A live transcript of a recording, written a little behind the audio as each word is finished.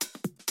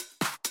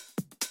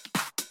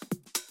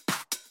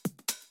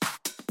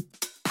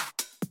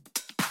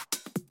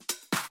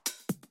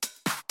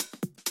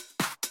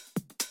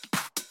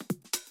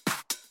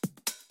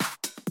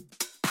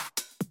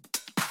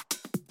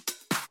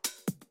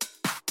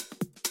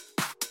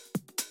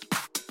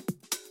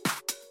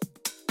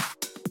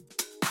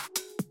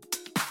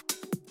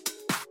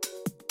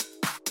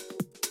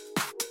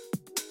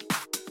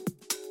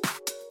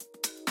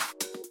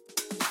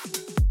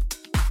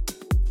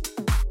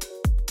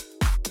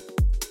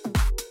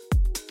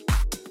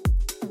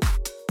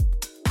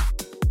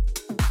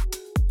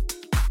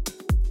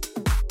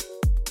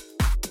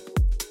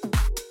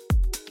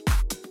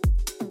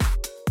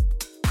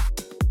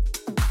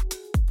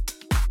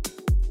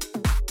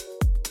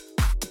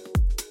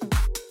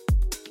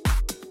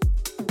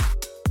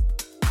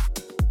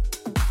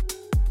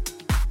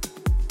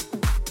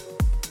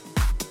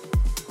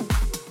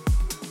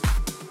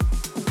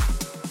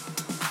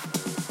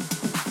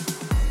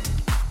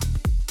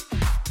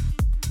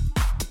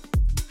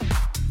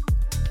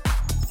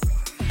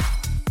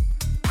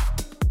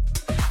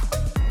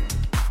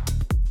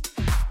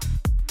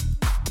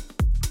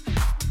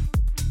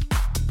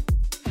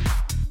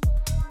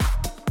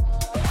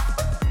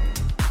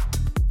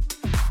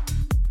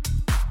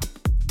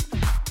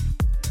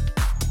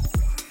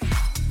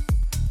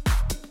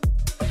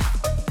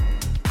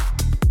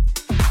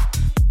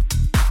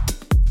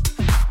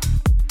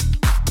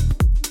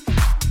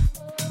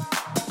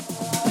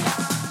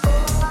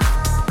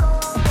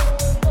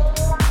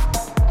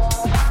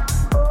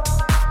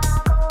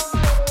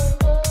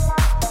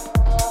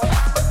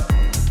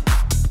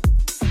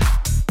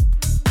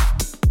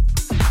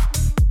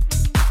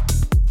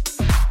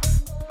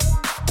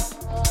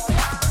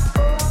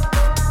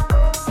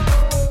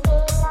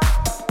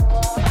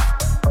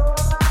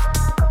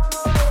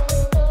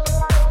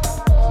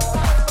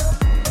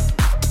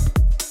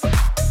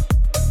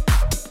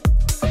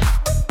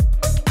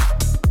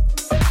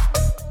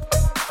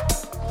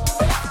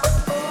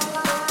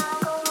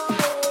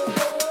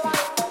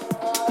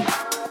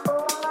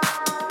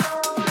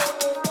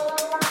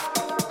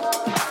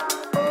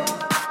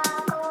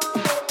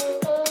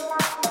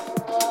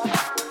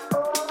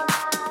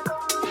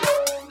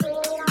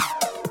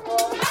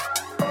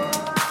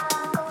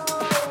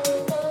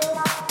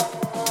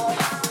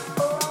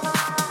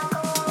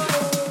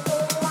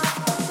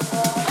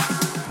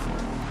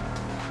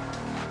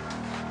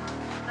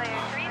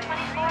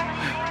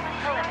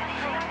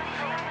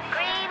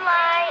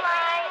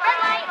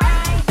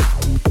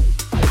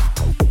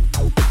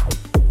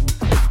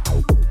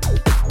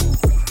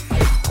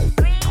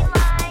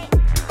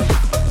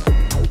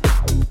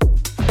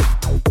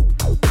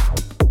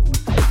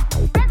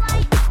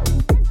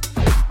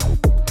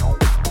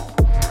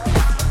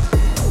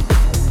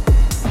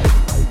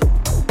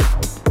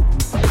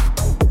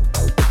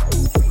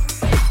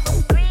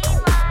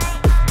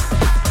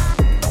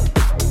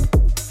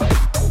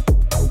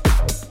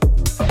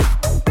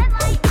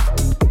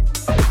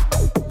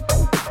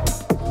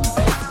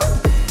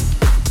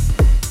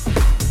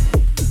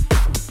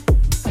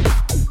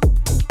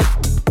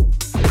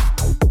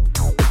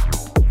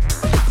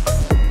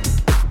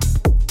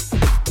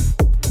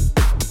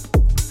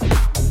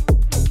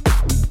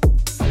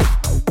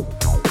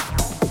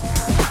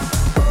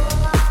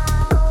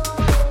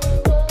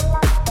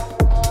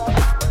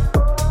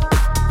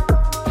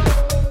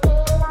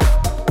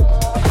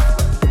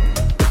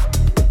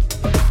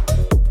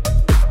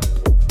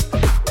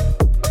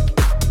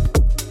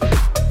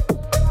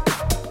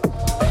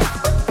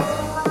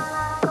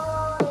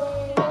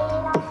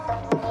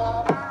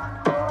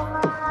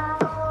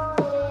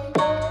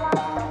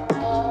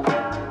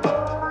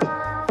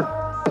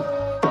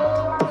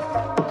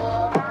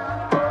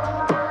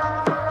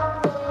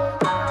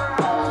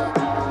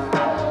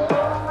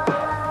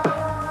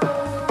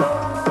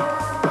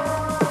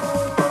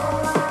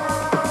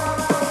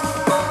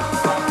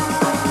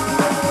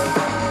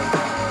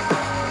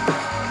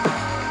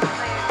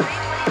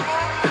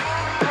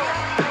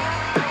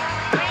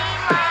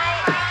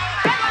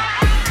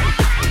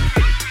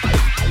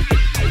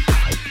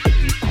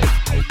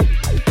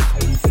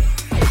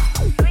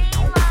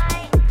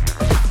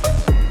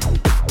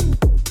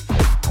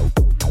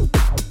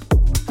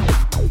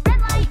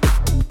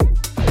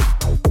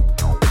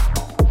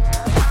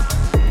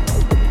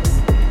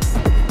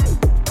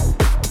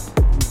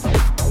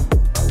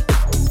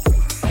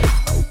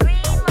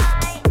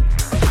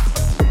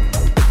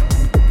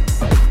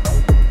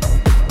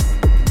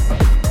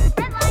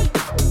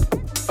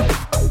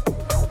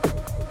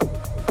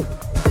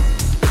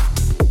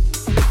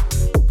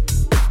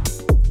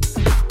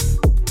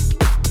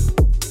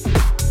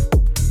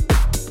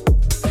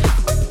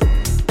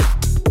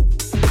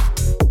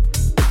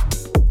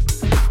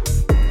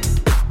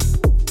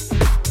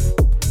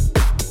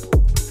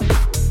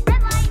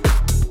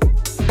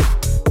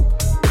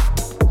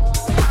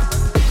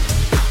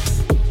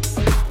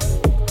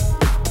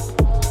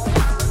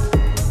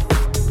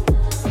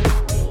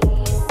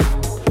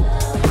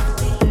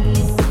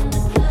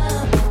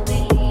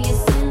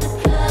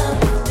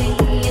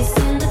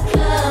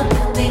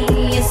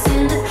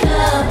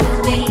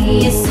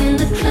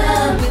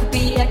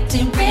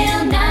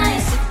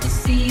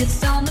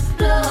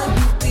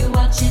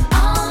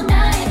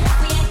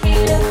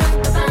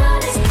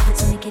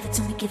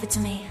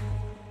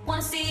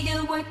Wanna see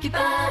you work your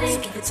body.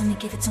 So give it to me,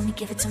 give it to me,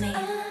 give it to me.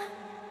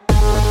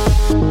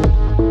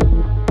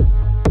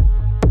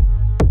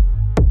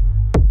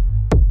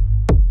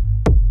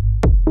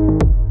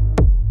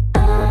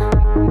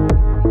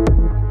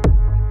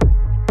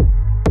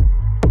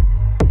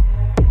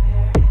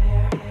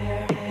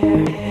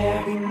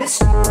 We miss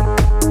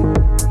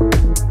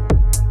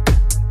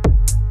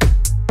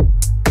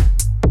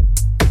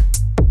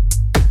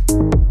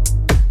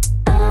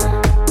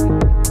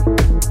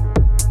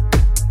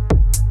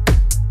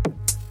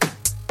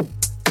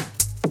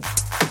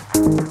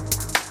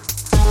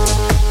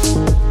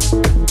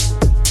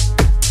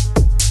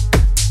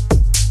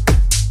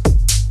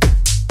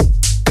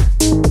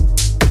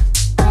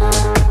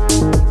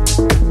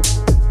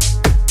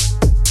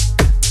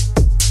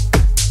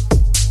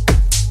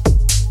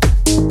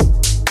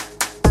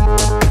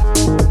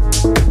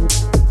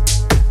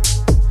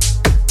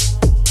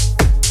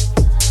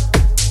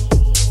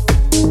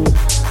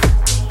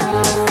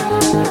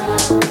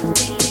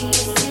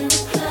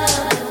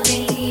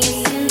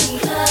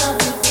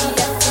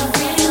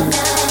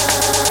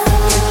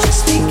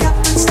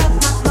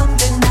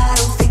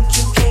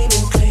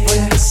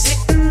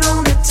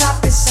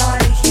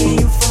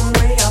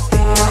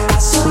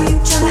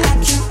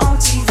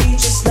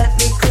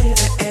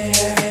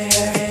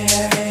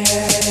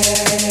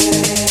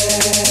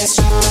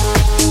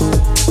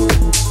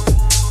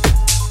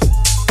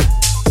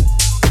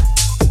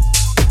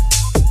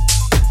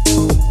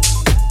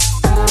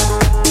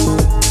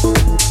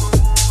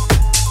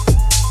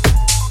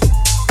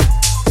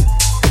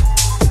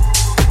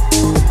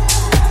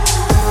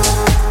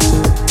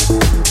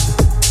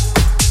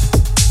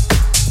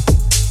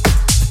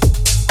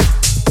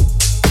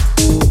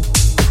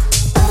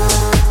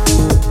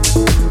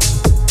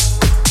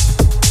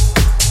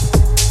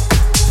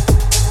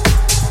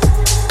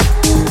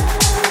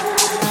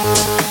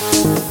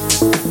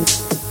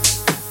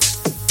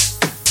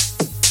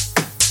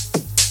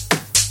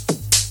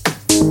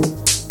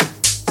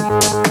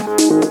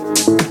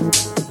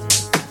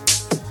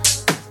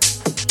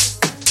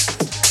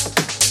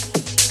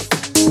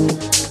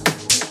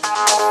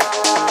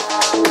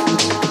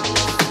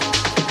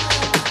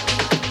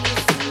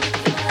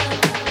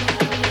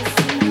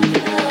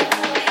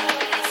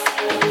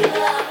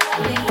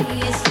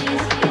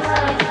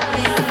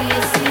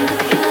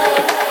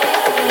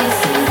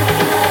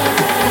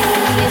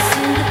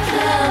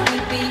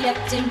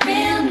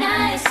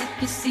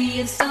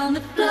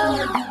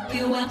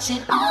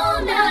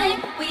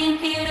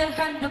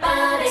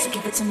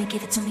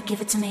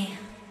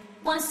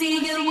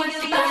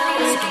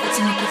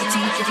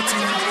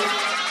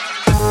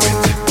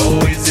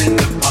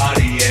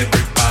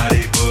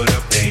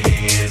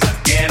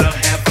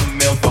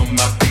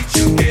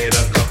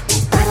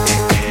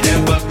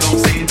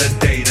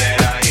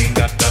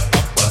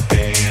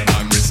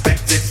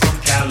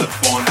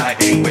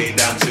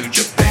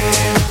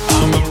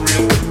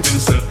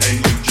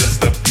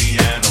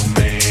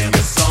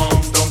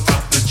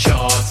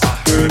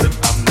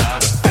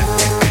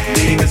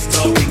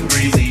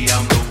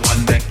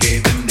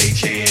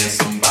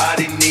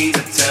Somebody needs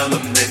to tell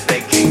them that they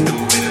can't do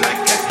it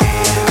like I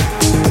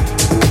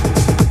can.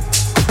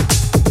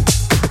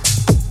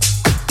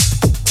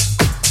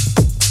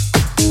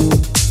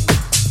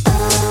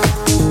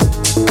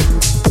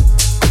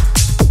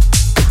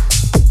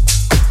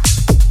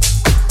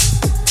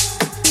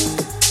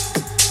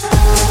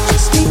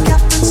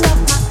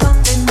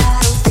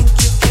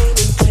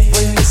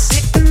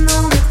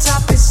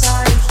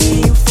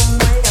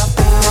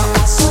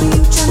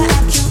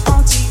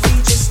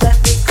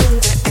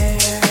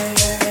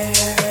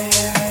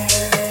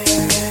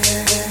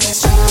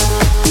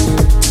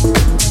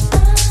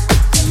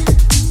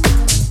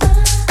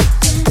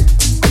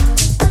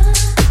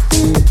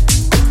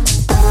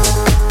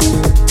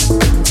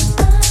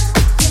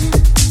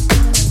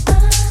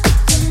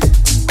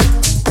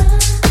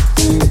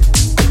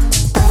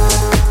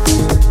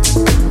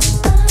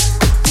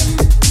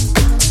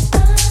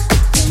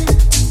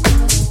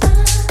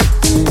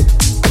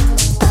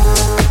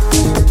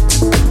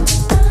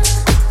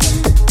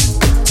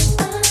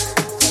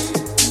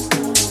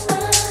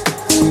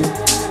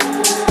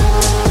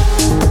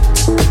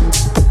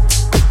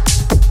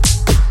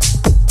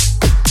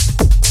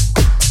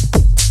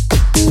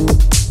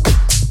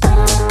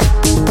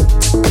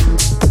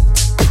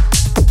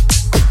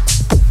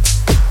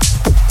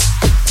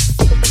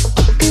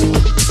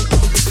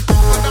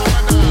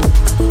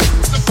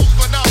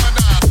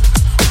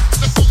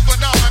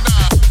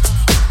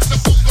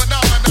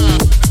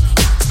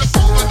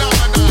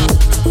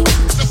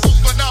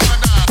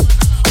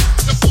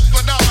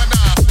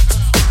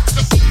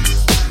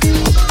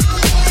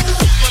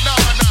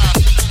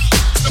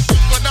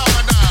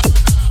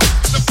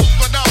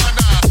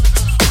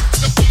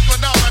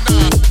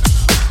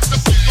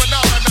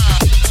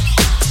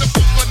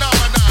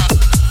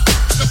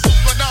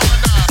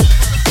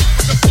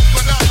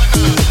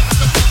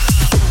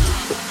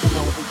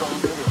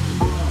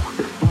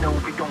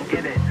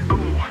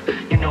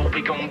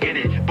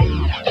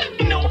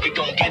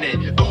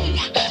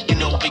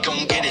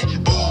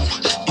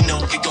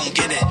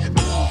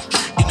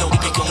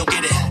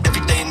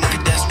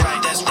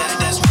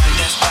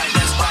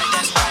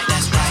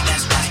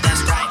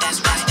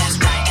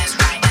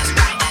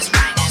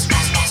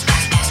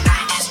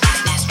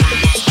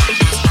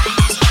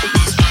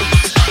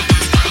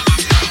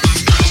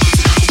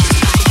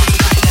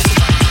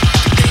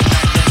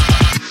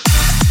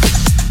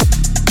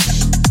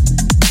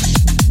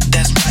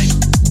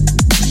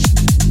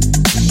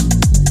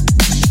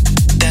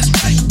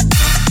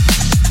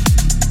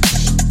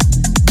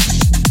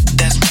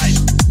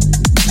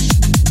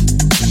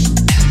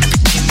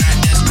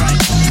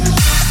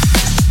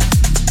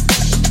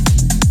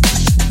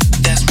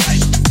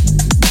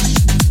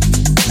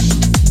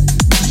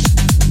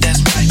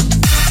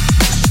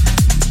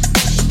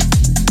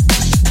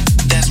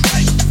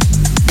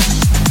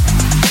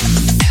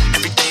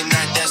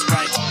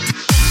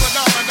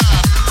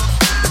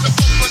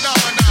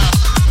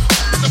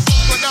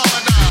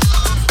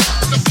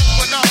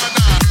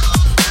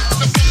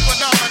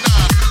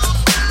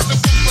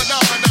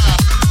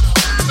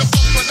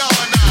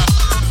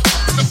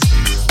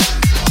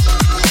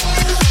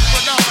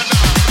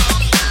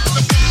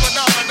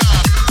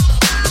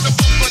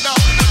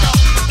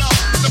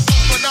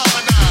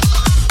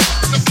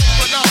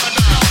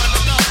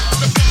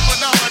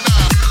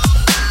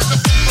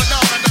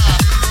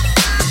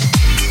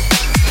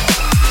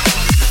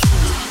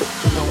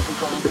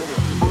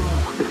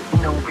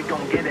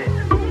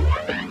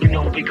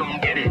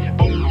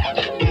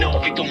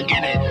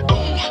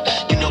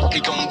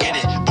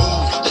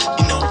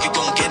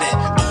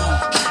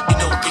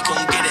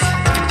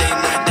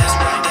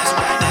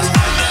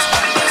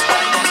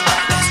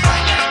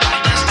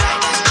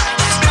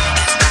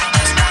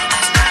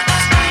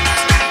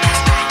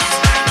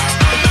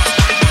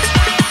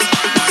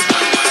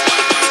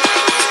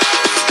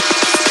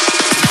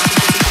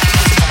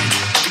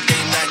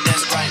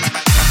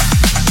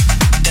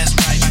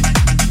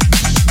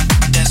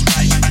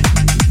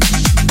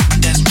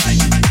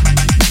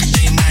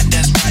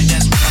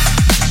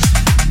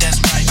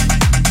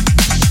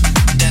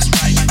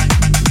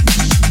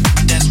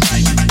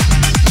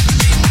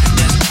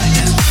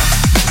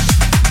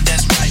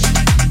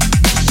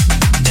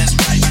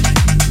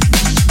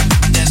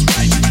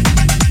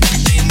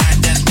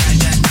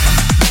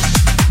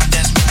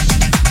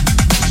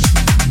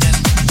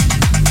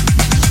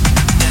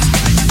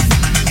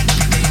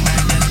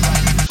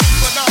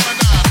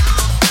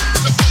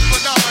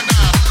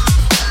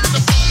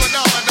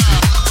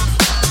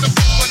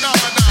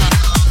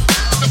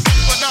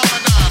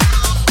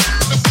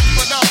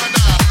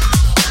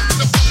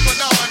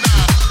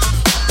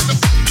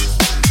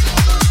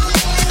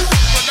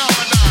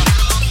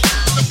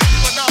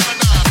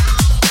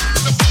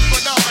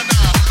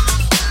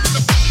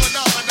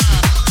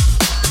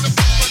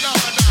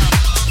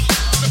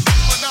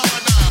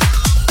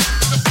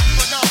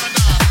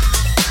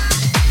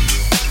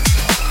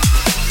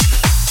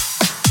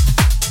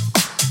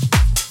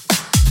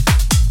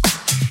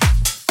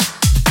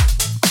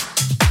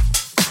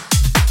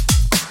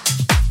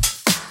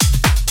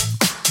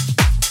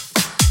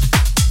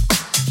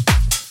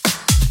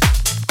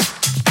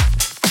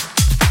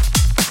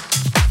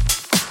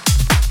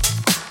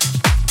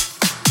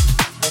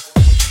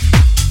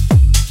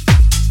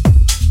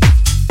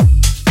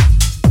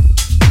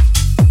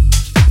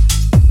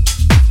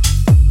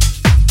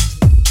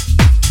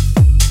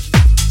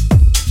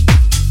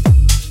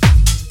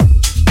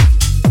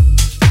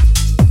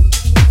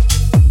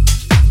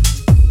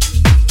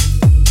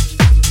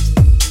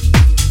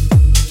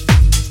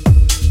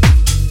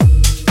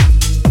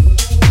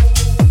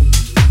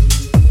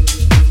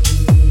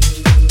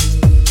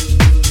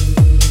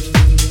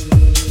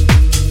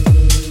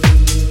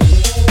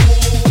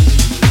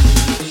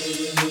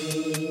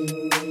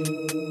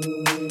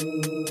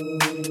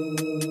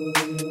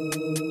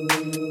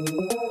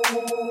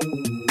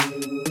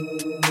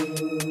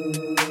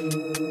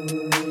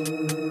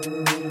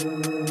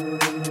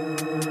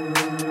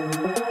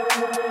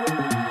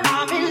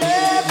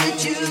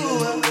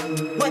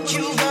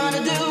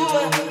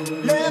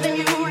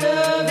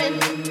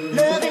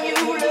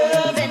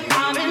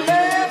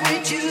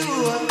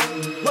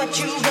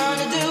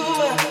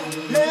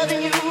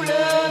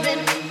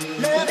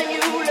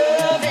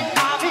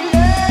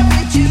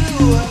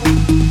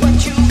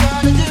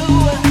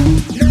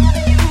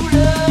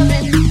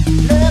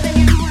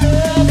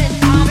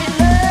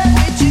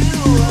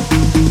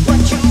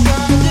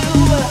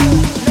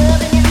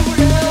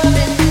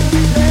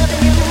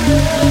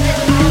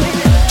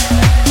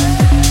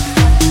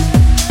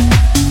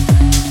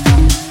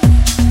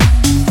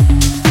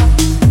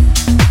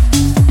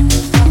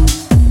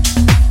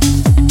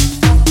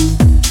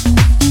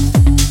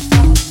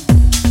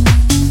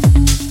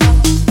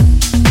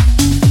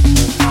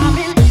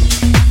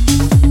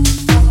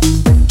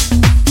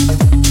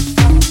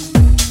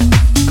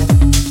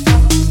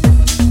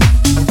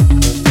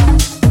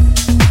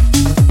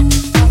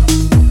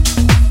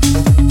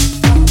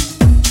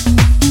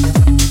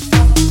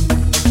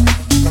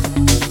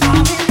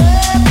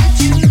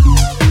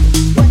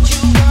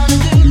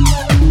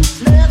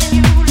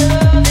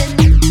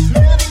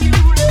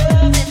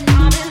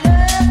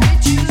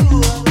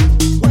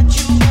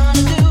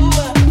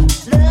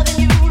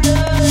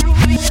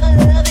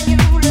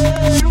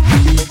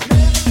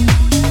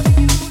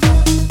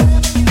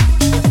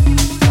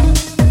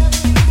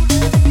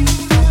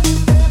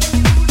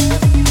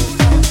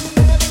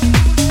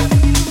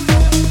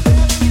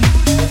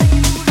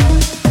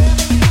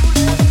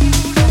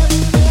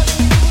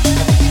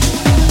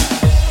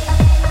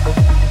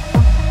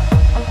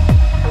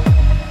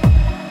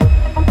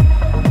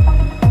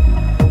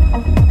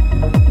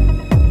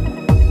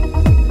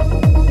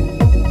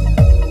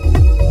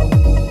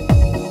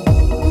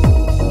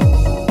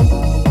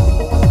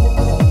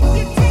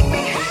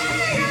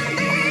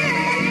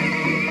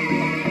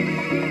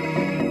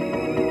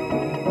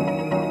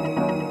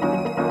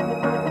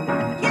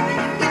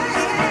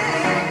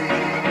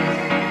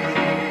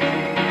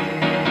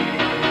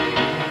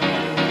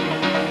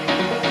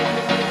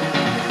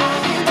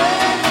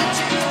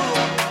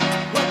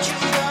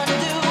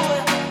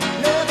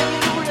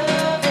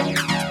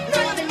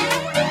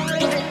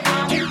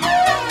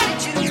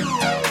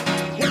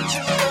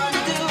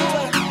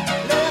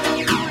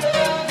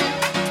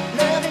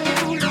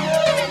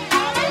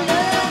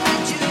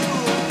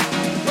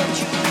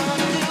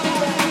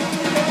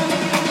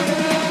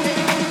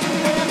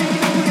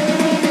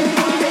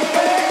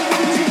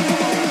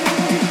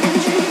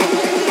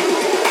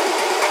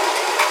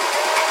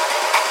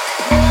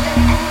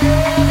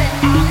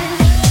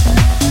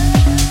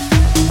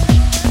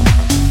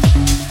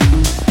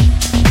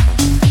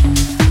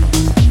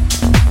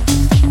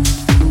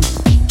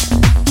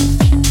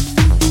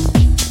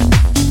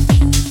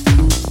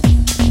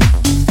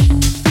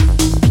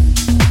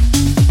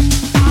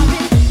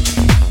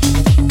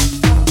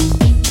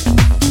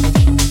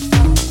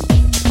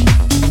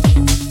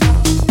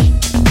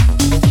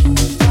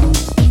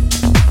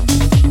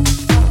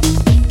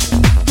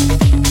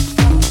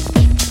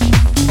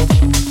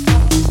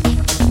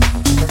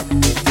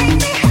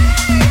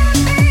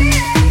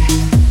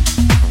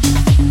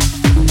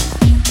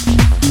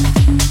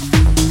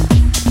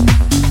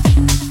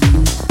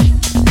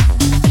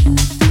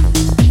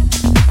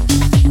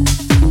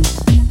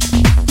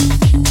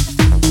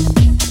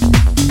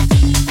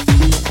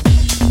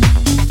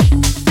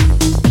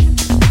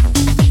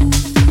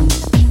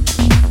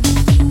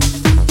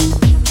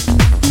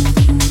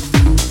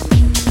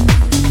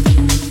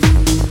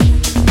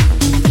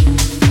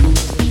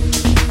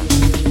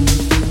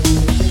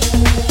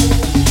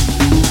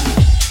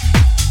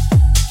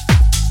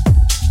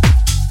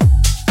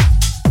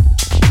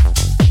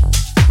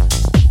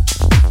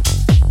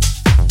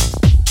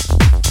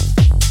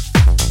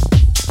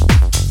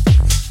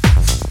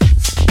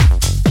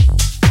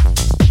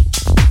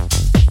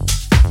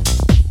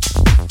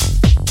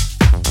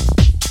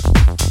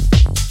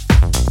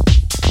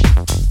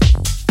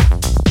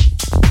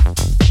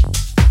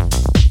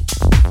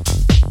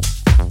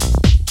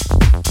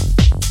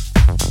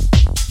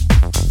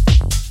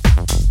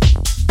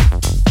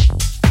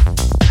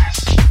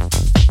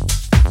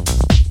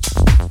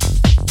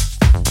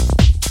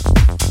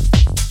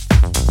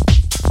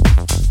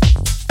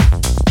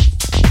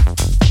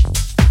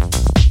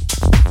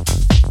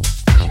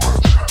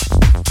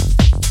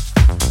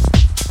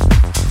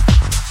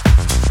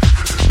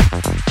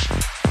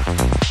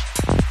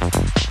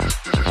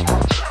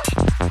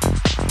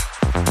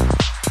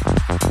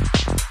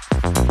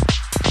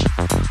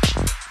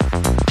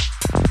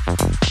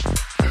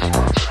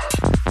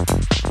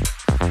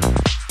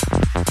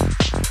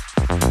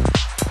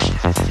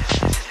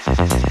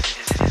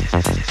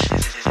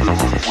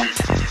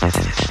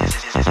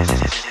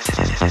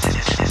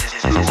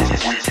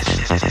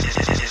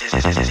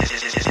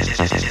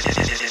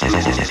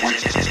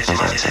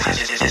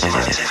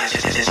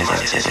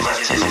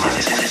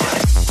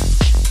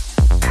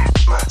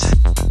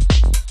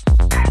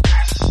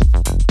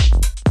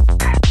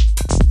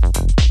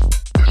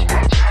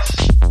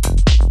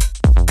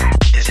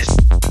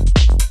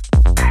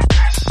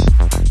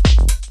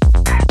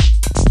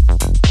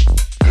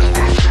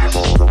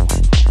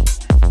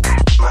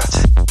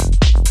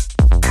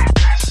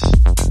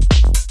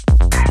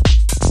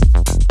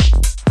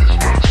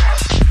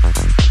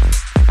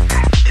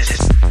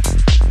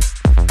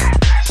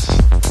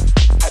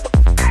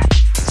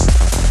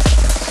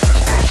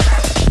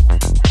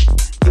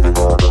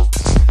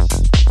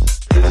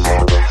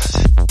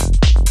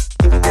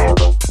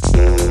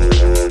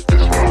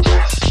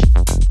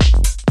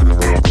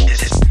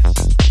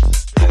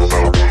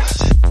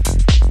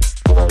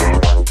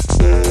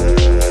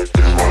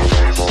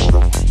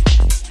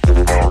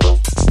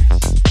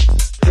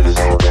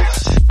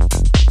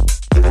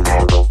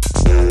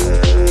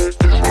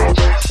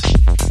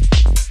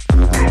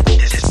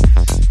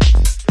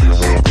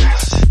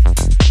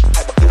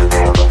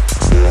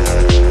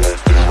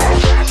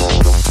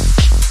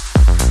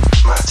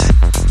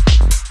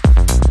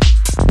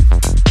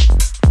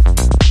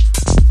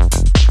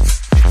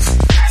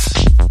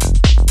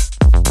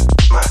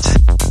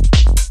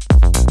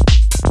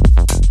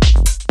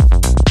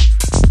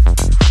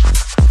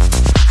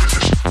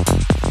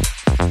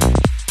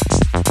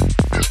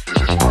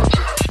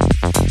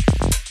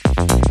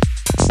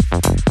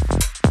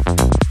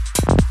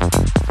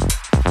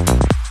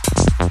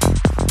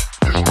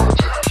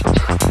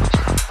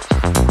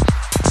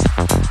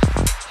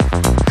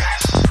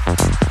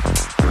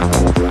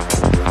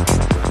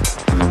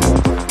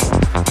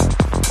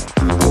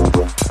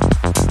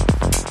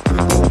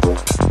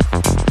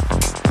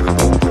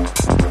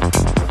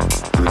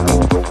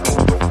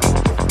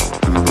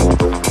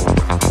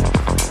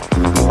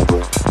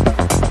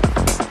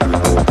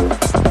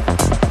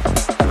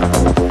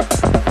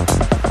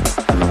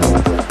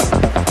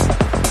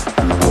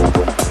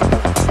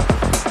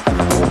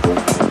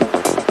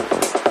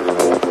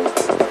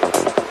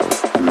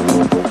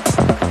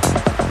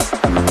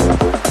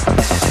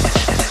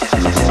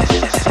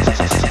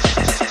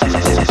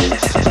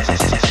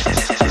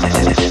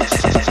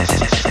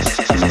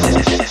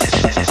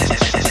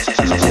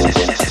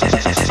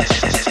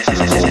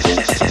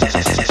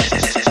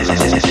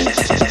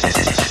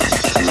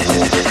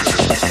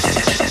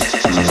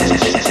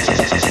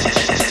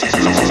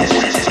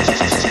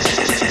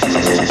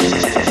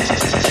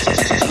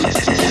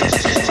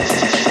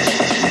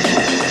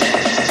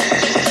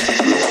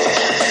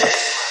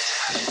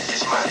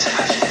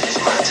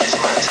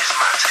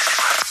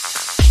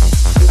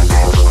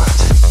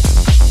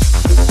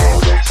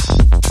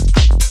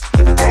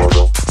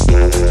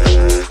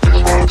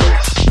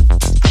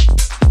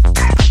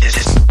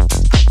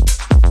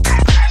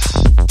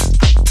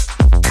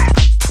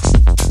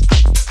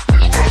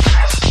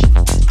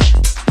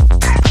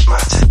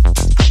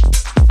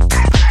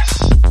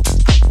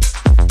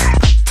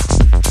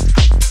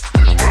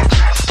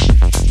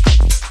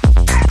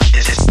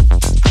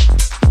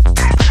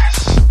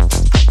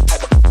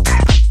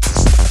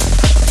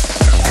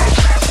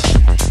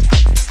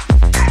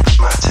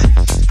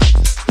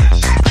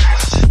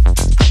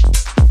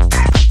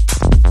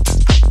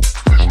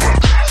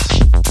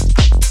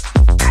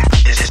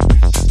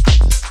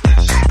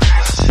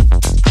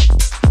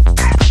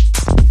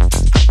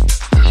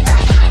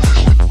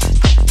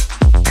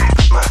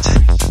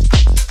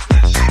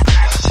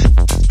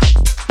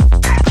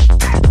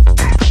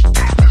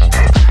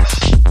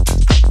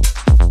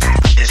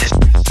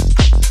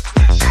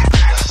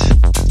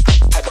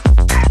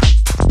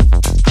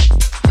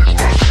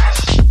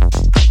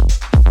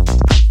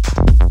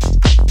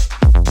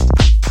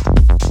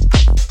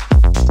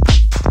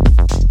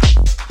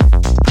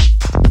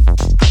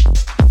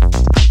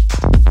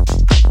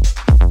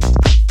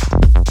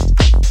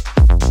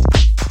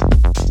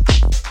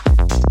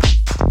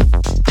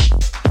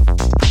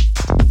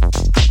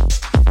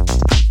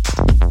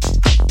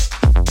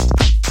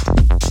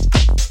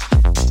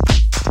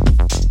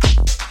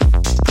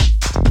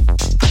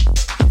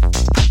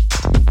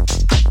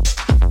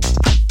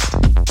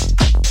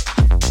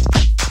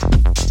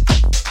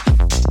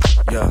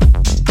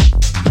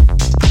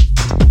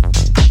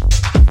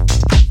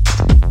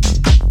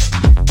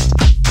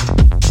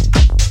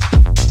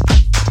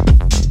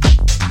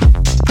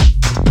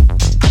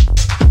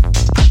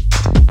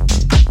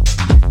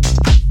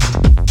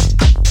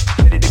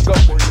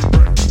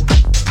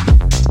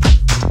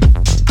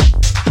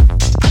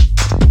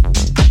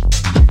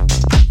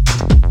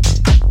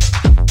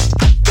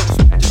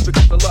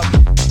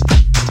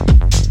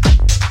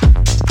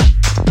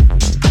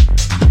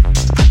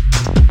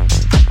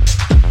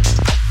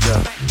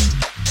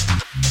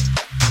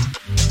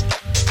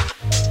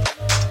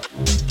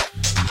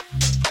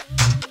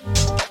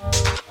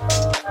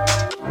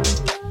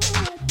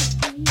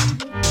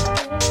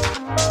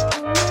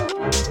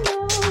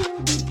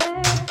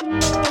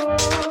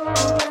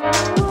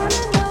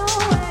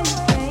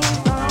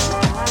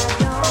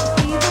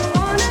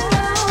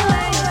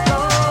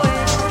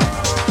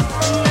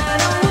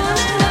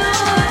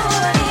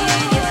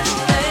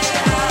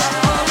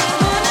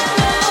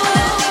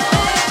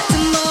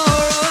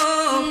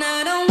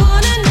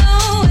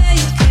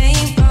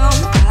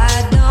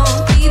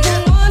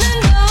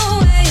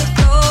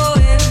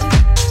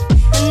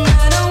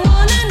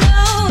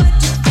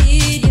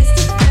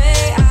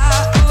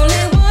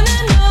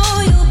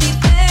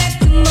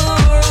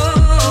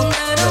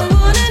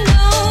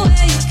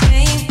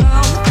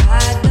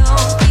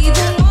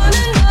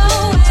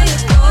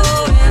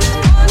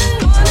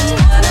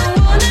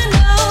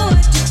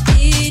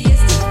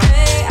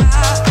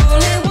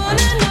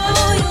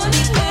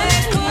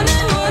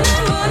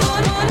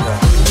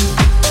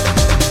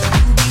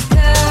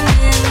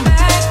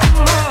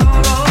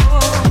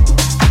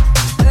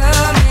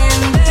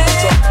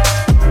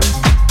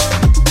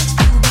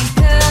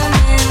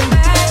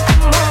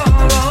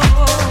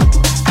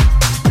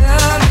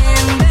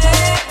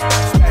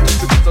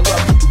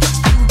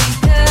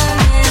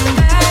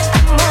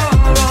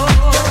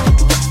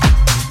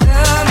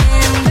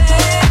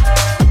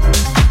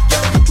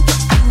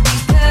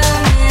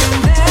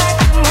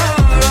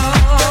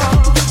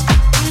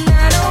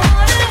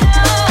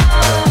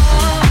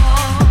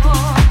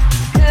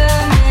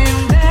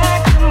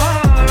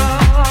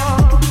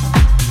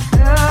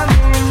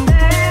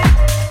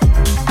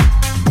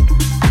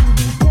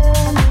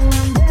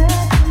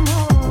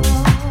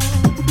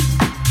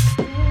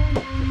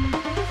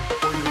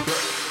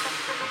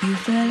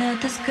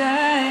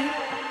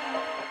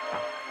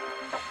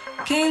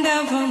 Came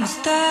down from the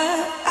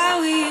start, I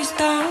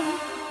wished on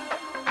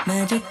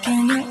magic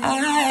in your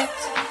eyes.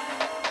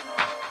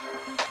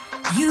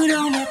 You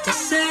don't have to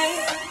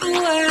say a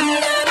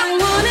word. I don't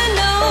wanna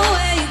know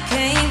where you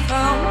came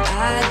from.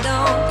 I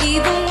don't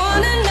even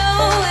wanna know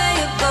where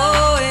you're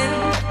going.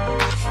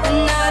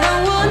 And I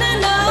don't wanna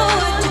know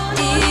what you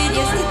did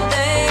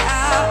yesterday.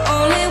 I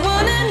only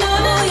wanna know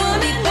you'll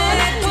be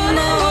back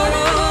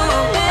tomorrow.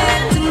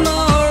 Back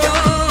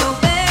tomorrow.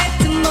 Back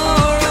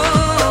tomorrow.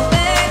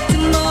 Back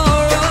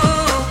tomorrow.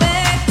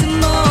 Back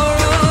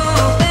tomorrow.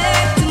 Back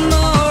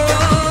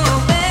tomorrow.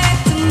 Back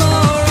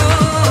tomorrow.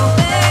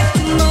 Back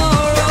tomorrow.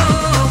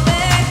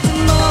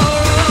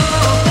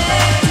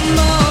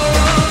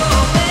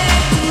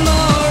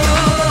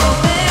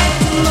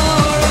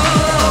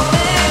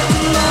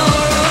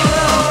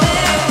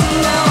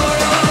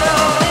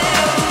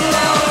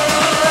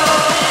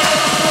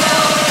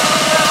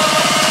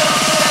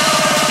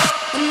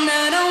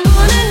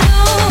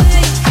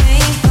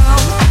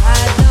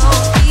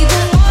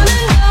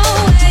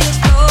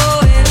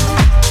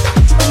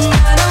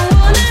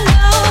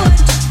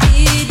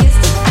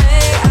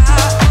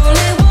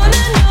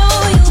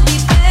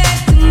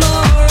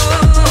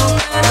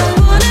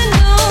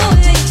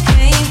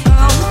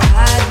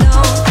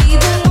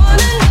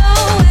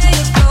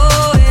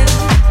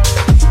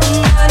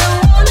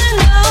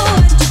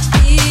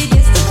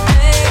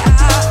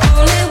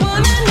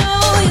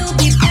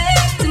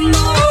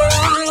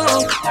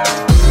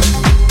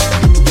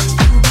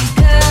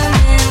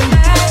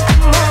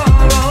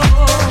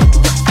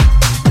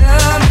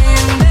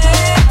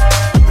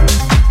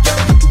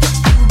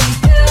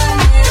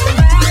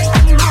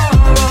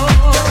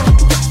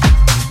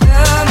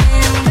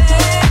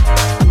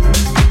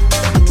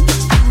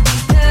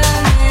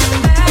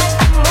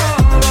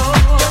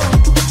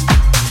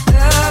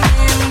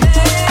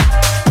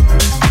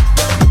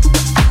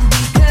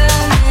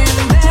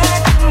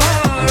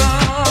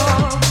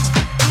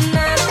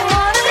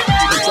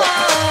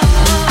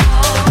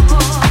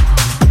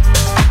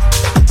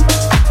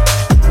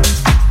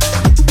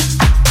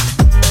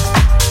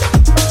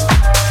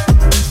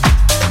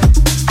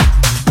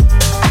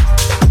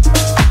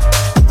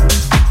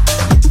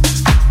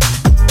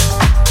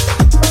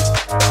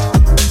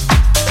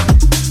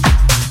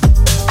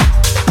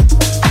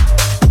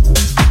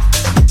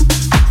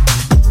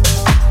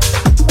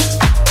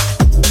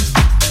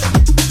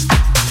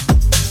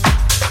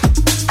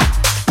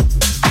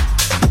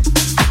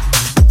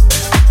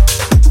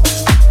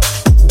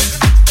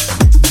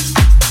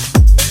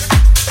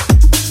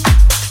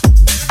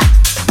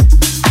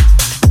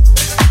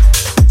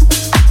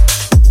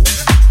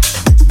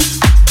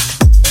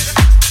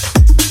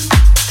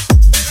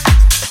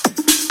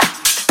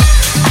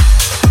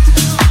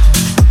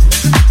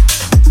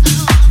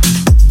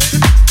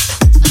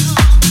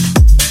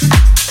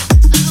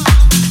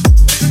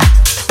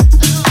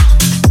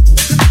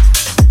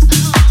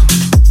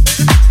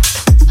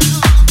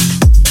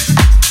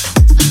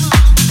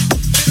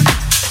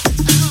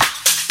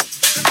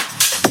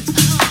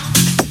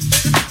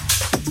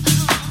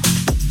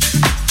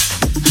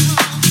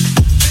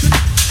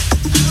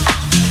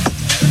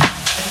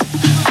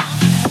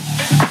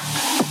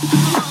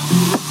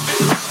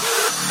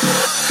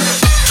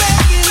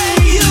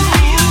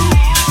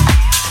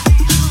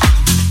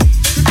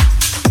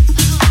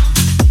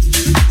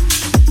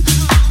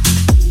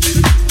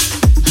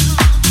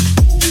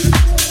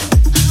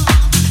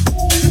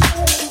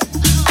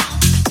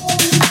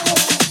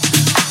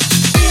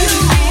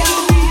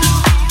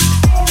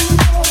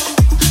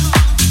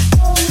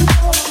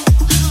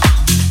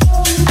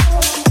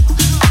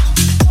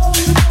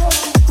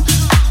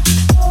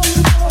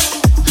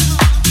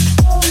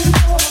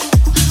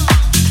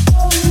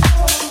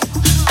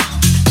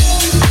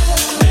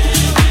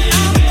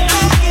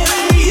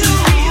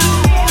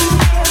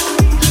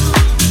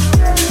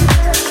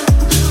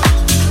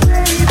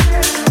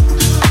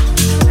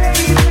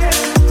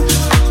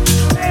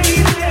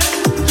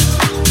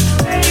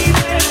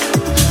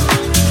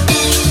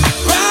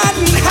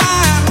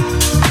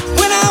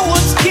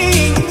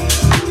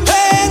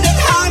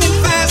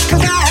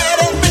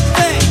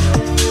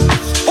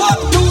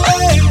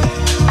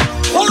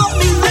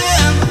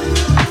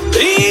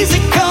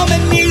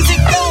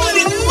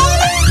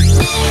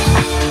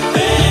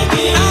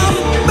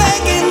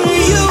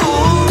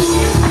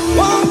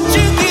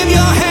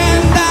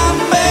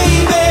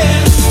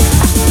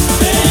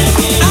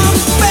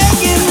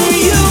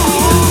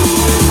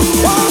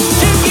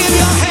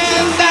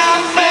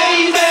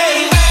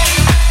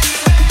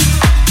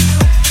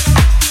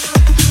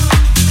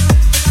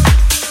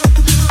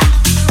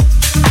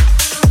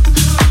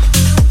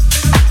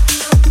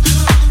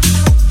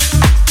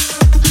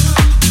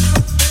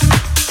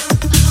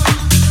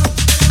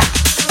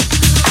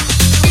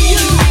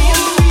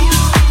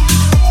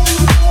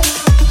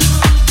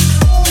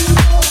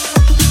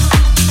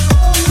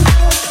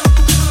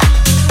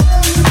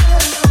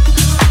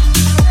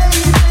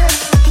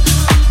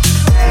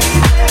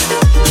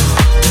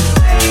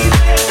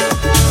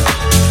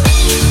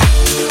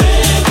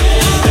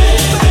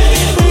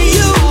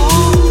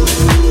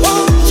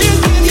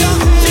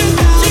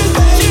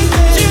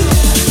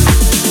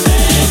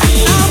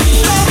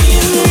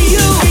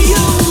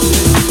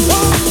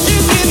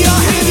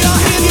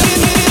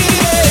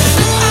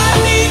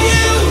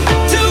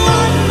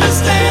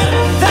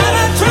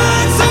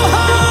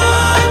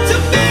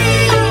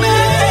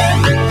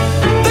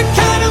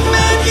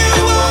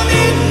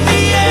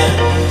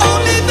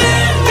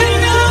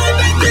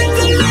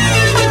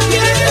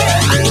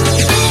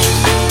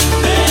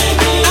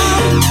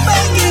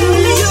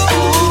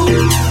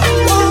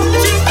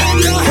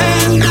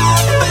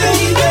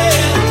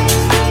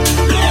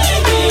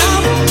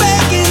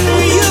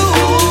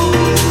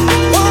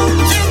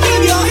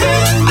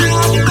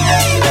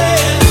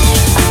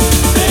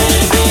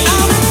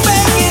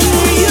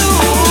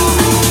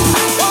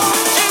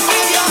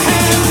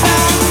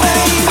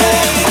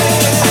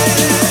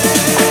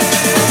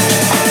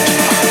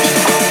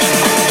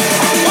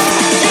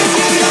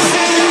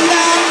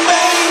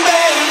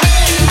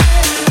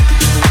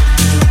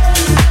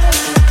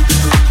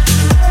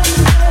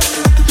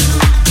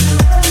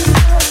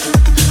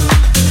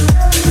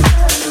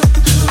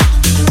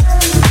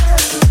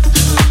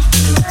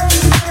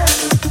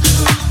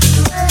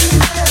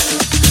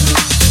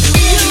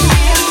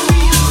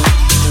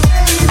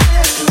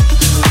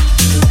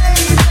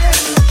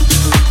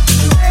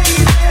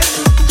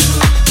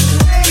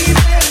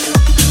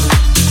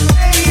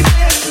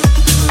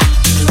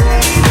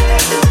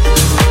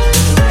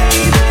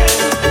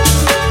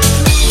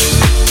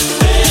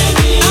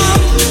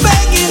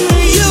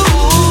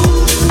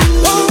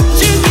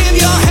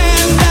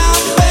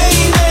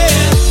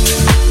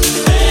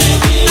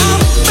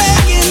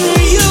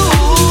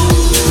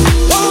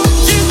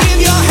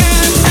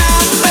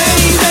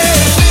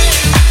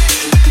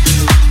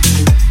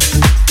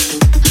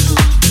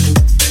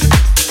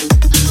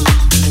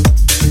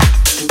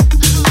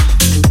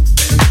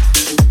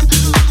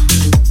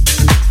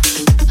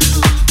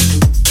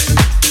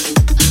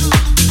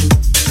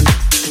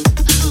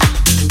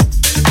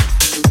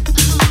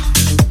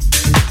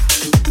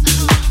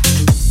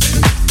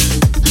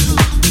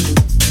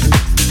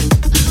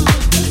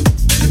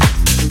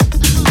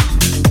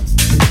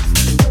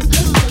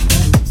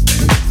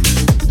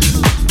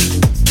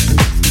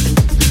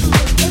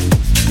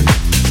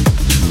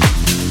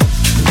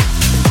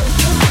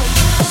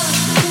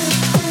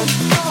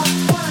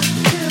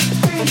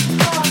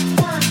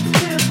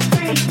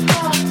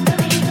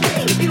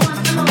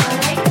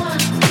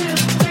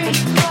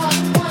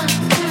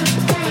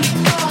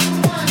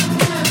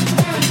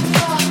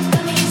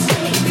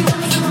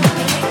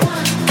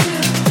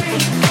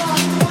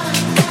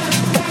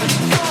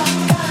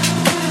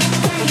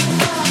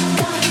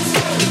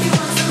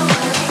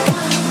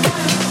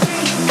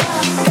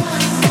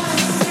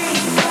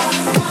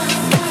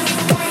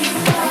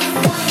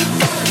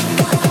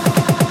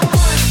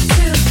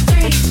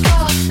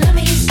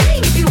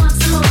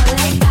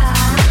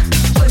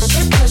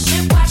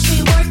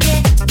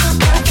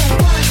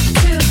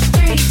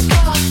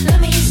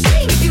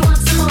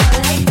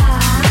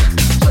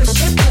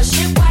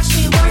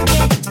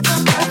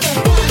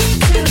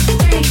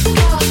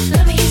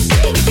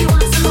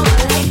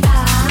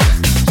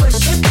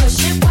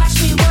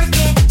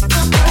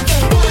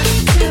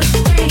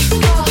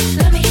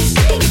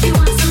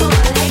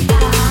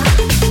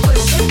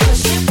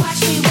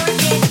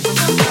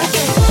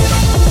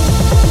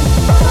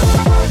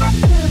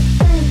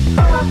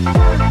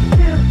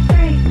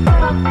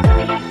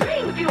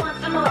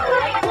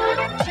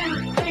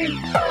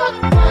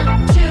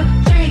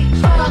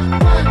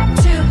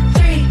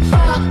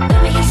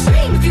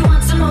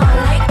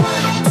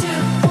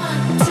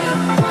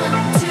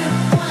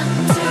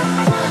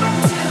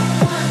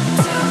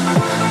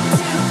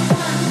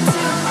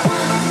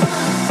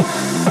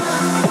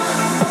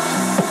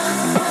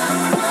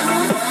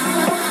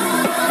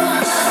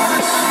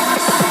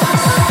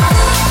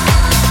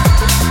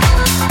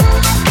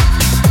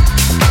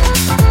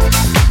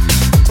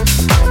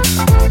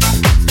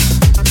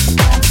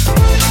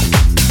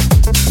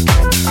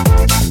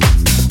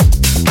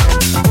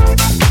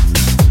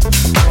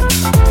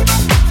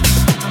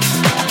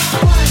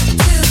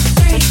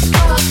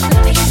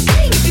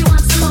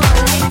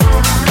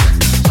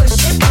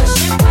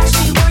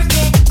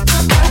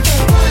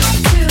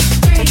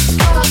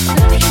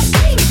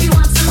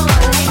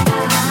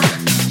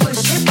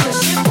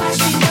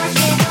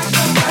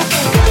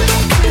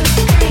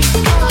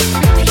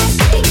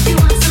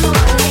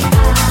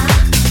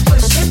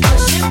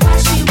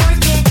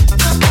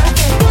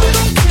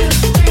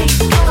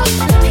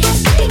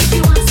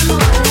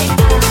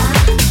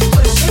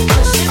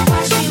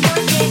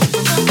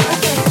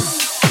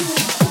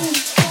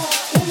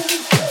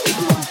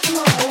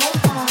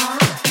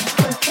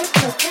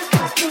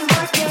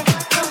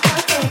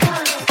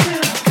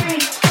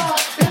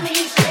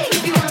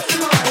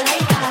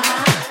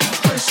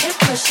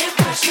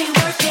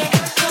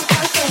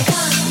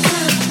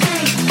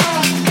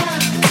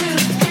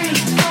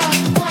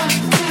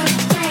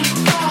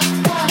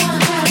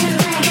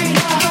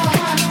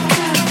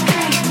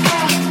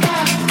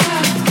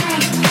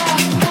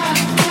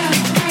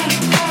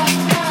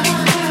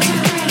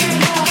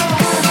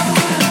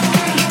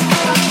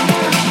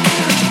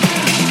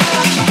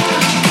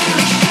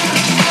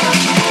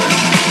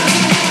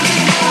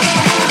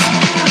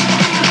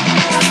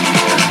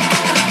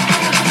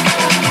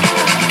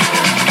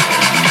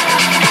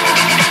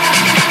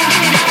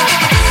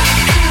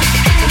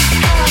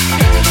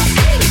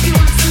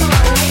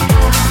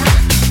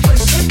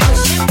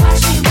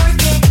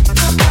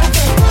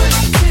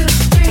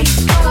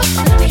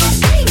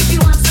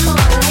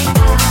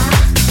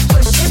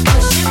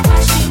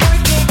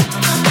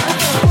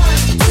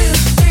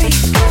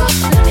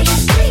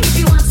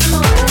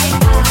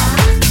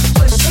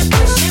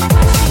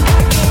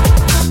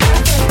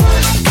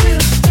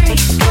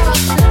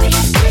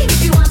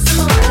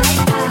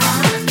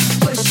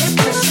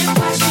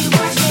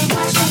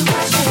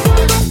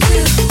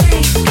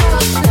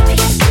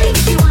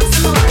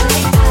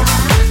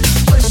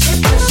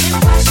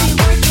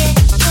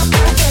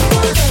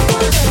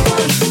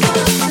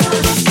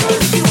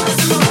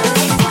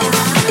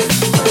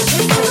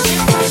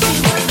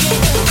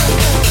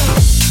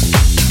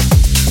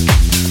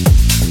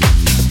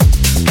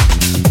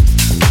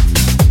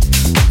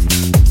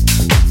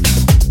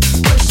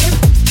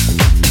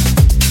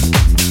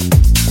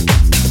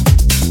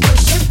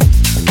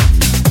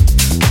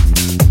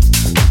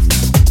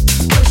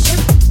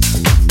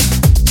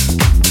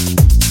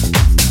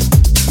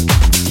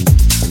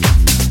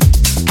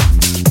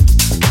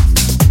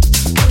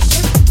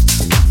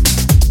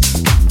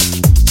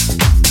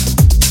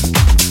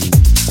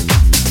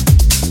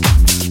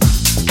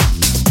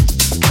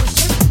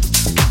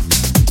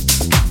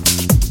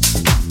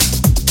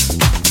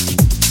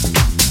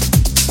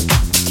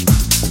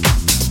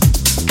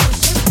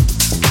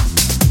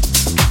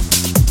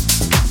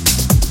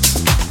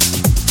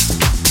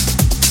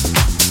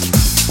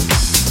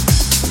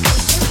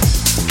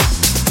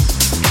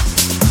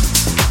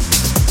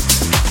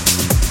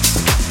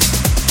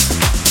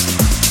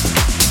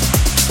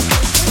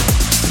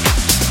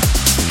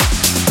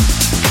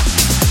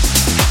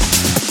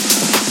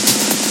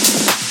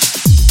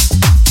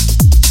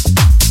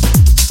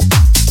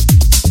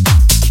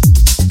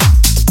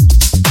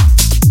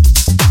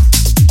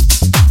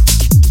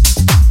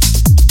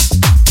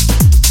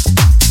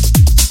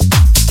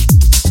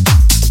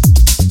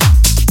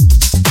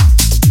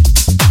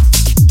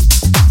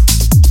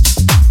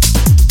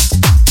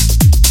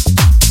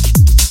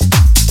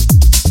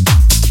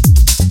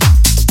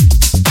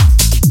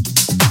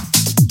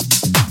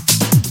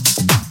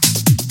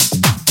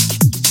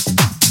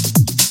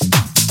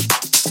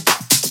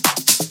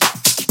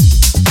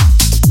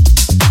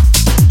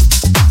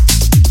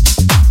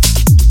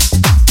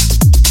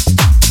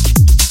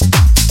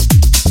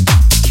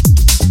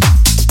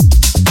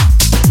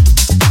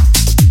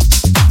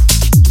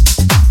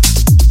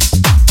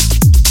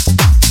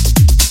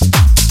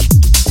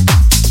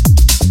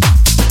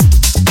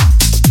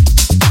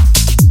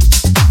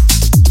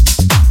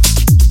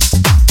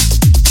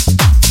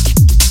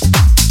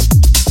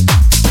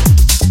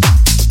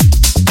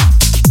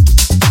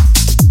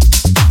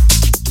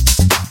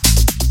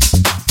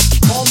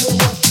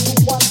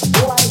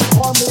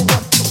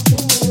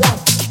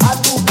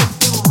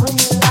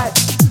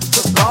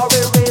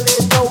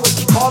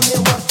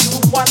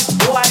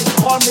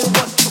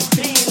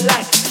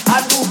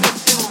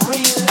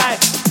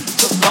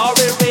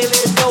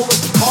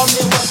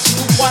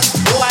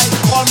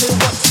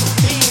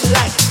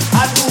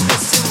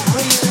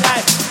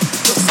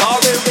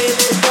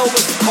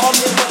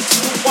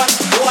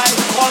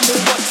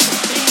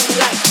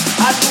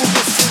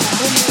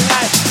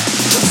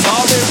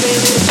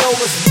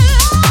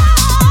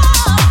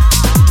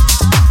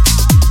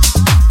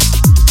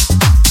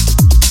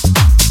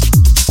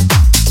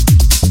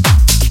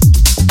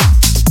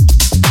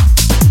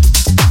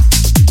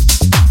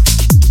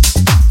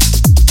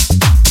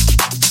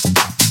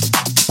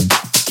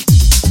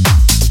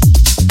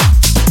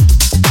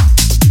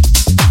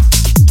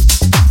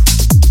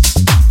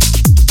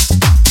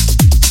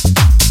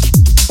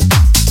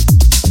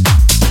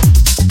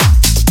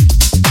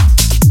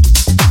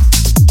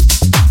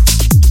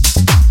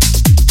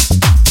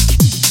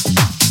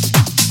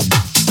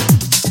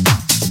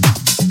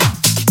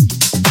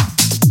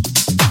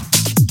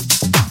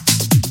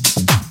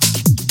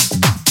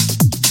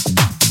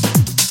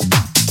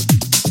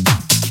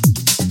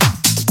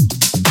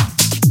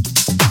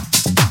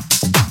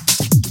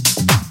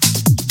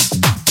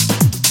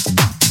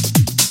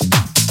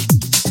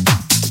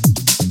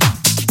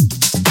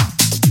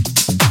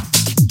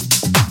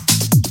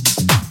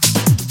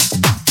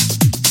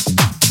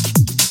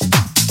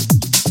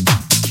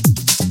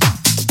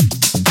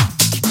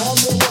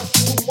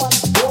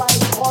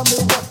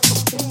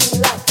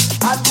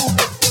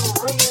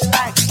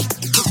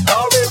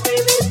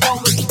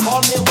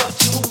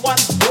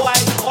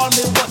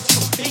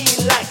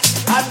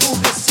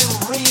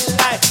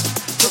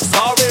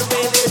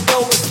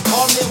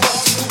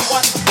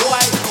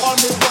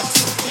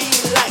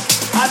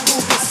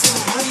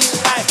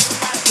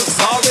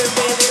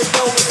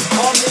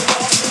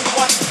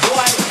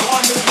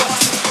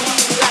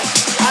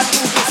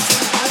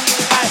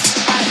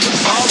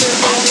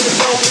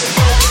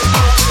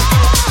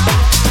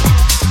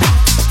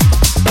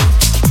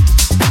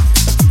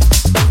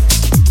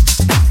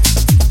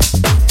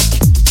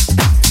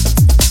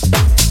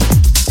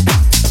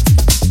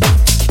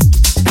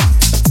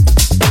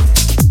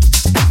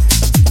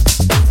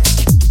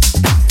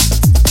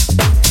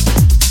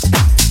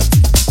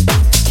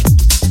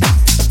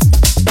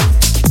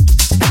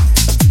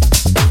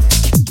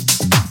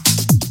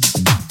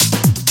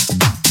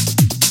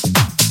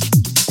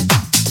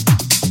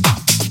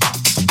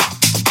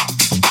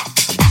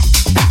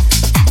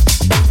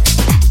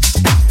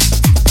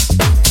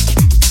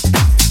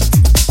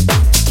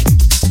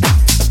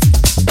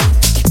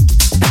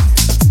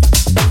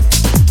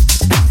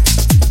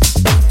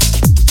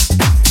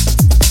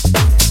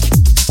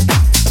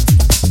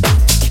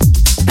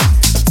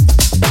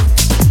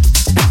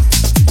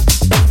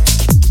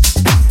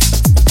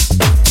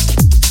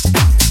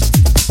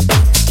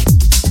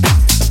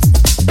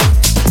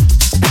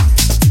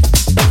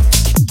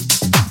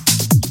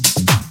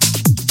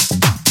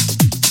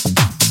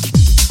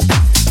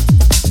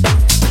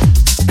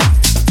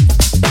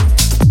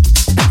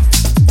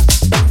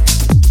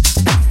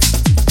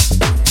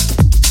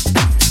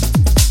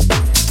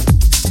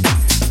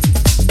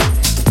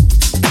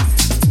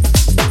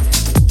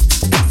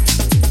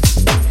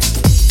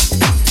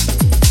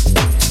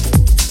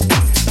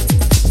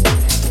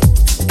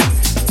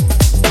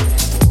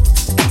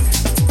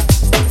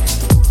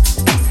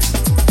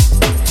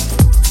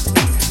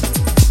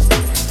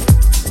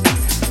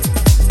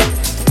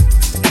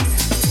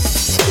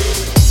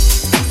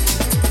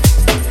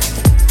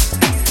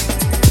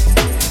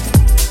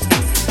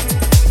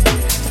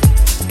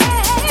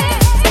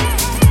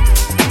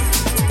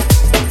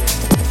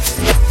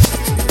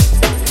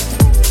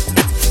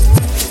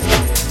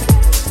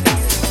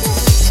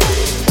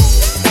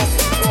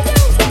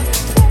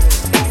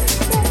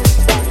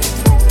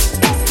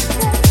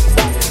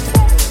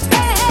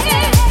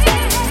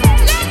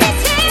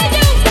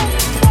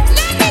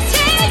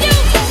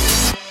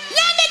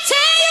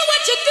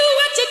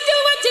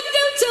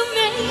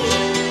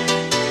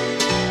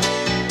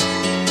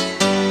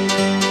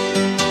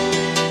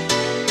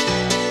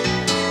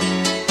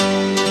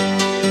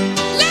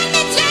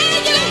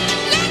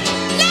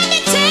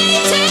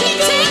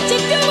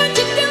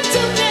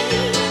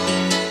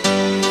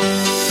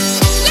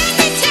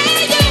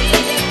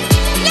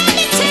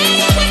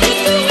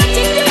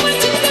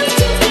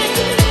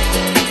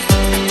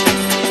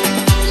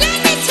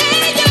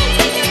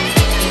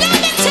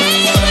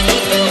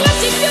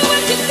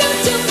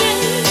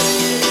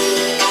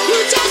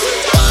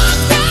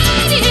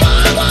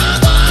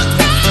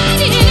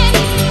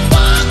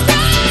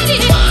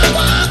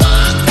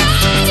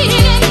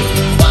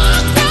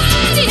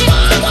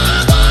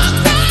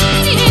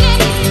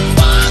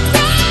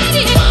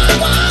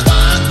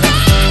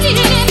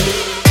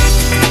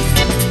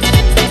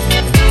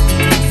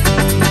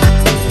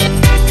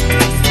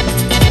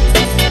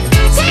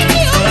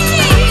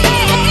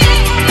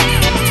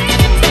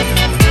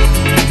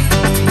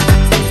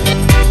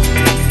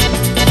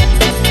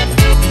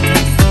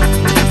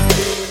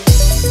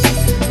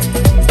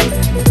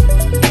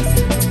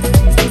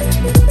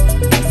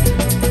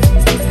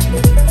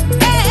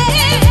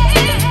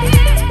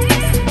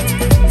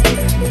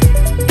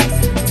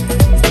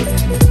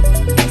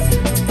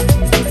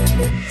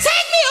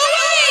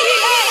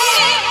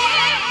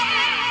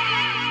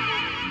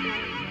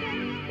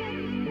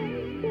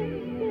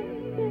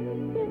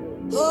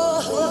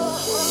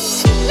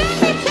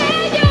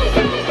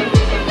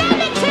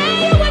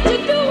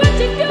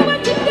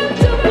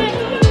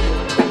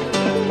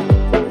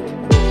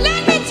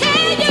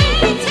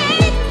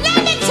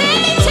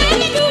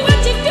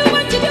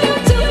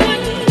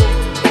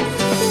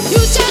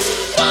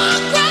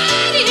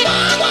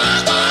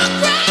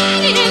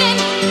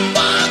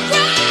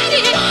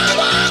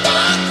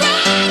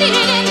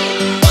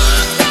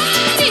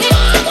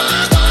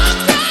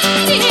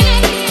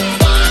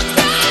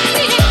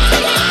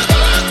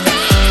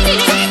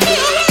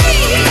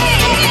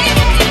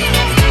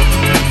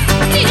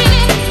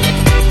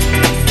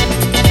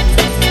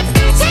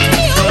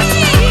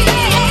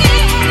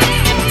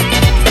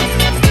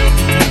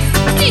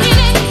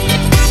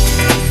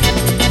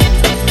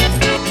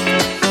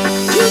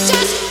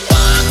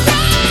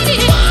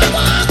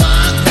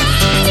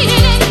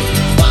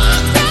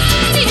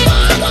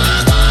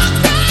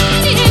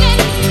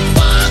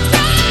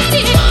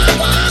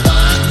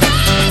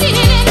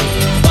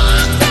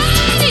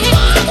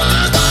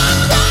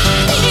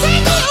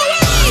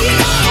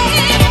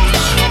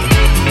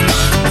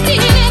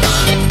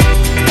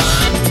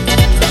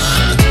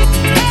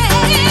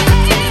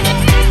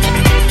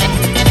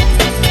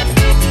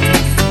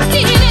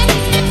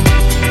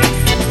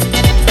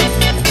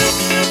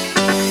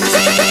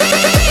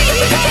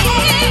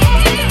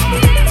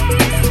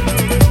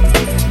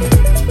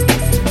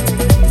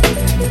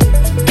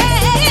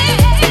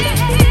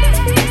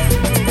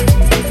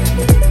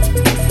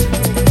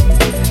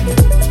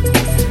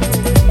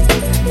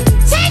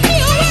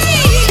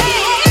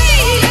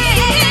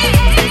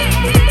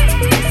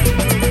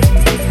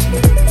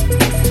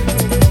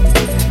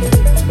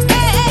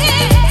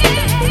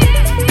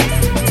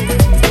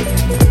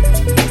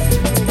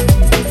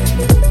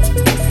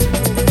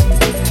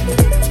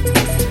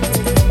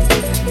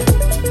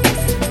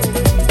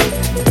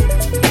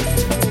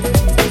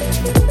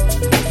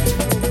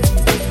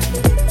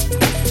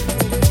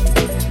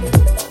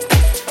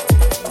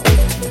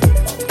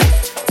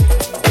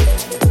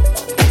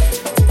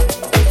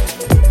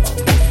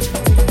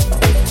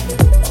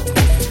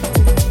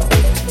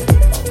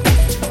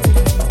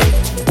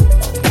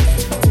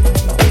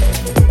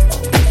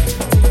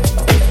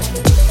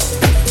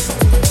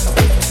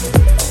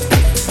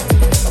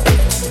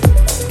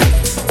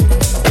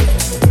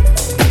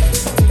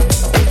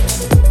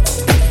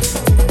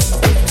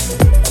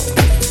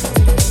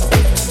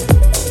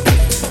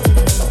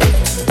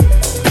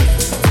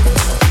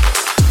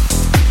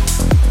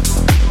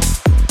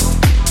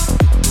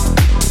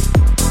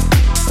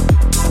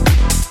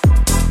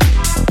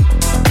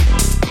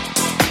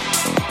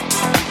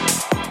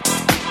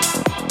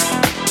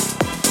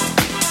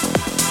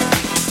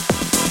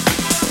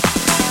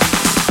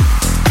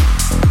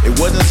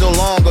 so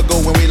long ago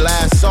when we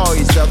last saw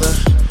each other,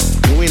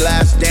 when we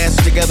last danced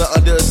together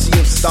under a sea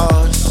of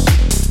stars.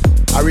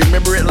 I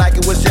remember it like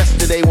it was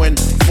yesterday when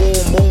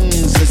full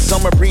moons and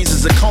summer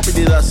breezes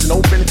accompanied us in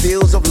open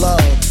fields of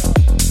love.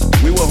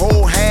 We would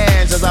hold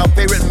hands as our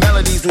favorite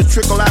melodies would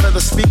trickle out of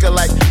the speaker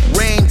like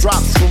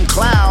raindrops from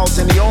clouds,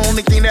 and the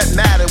only thing that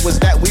mattered was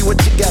that we were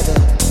together.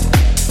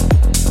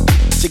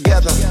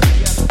 Together.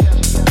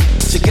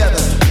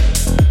 Together.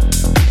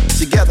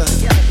 Together.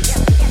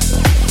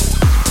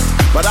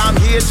 But I'm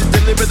here to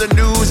deliver the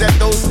news that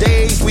those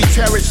days we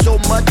cherish so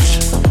much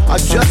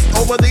are just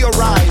over the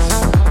horizon.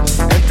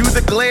 And through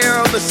the glare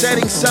of the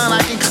setting sun,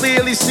 I can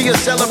clearly see a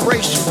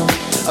celebration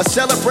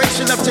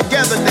of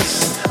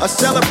togetherness, a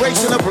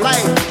celebration of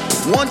life.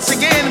 Once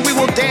again, we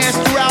will dance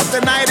throughout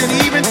the night and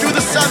even through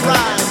the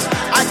sunrise.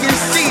 I can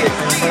see it.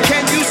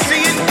 Can you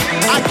see it?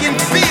 I can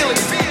feel it.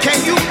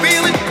 Can you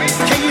feel it?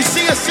 Can you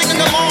see us singing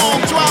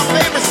along to our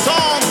favorite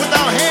songs with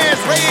our hands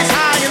raised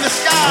high in the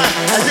sky,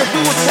 as if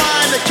we were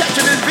trying to catch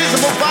an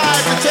invisible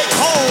vibe to take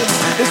home?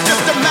 It's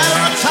just a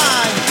matter of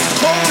time.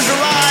 Close your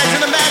eyes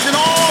and imagine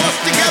all us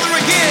together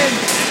again.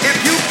 If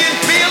you can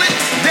feel it,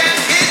 then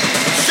it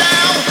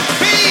shall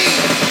be.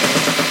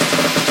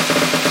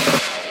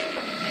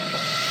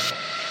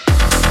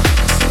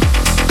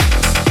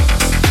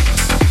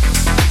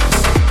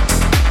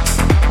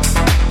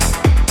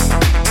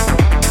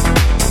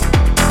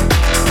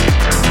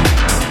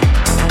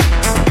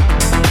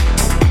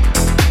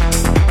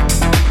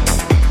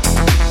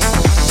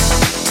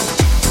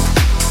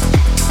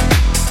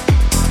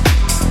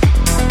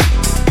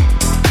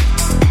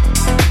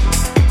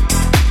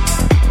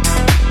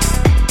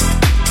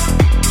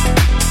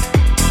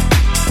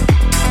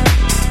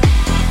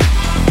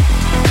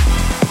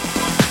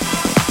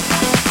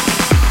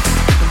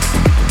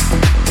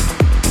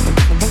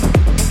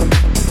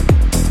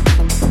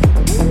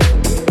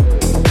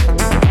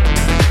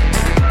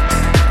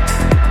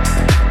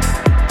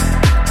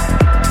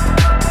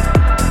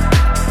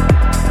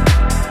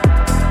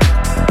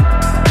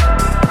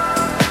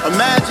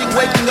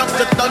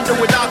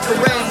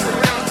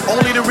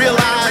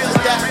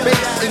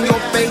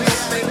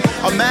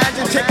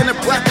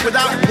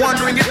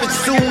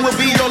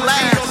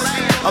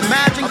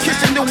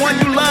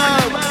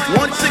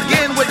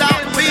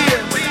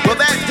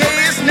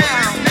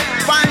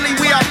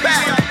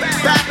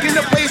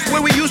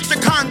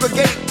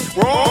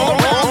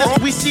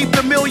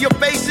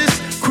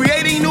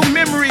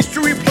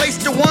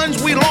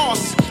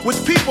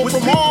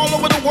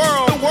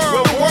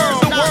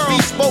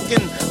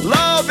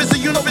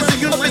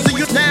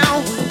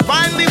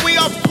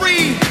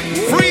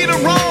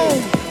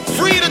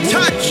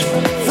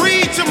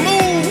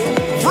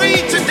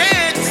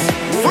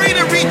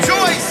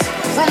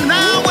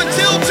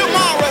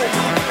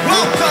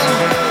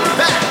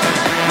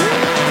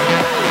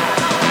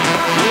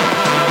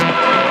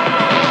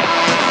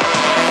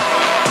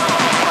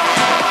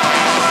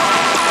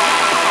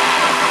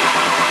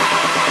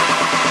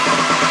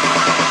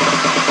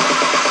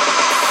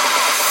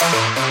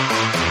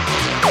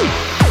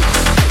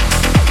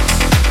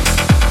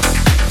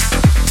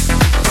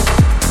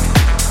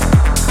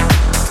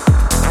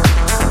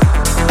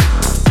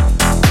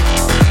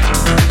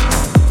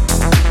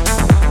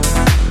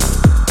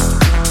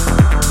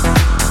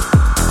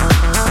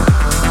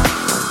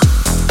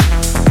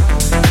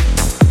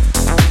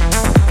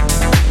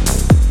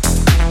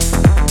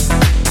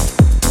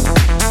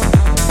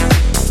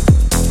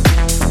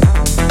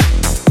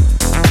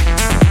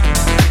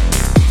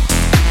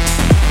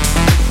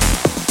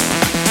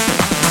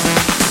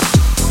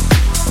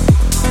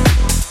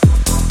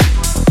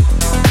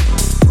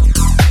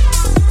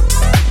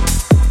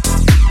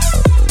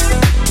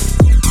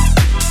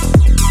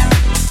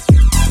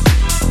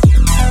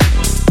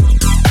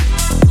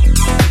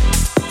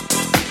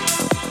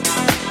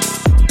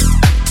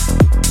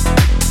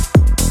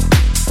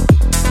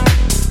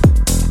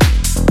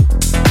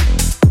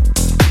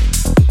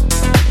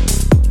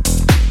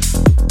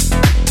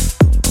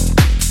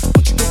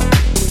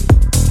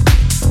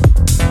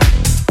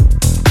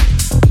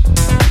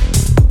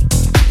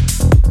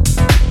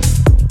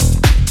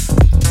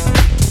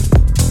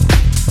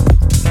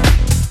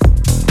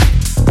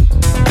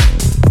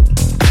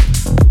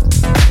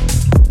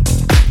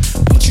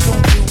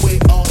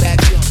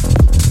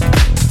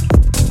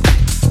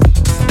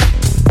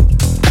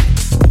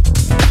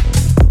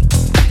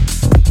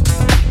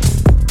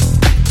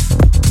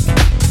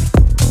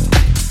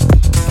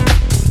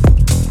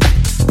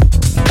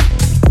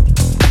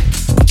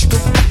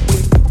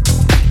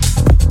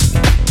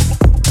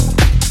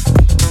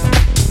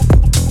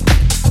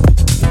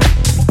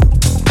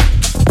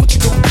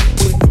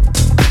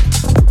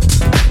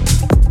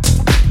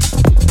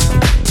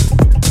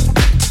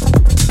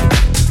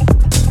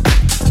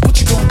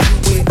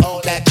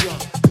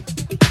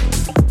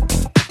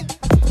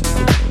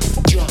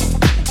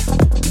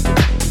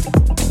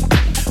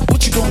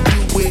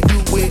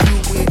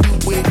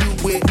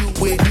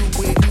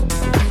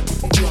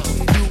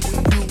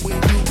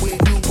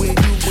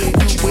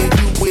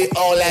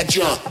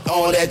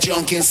 all that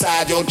junk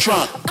inside your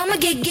trunk. I'ma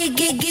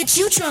get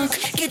you drunk,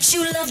 get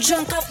you love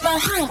drunk off my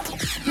hump,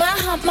 my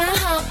hump, my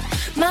hump,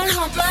 my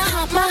hump, my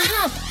hump, my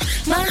hump,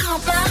 my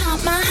hump, my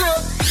hump, my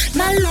hump,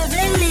 my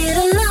lovely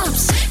little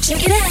lumps.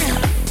 Check it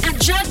out. I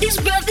drive these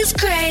brothers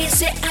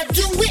crazy. I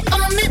do it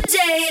on the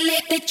daily.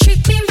 They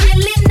treat me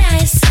really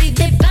nicely.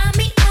 They buy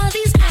me all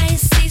these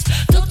ices,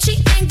 Dolce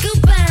and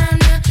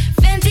Gabbana,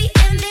 Fendi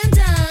and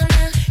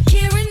Bandana.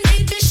 Karen,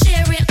 they be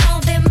sharing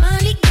all their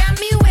money, got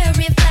me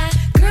wearing fly.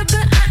 Girl,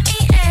 but I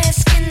ain't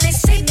asking. They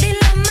say they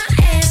love my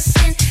ass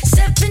and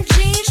 7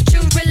 jeans,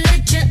 true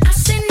religion. I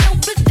say no,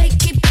 but they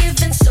keep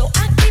giving, so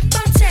I keep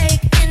on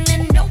taking.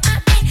 And no,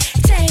 I ain't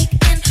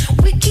taking.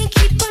 We can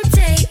keep on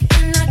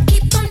taking. I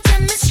keep on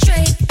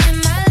demonstrating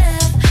my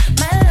love,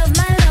 my love,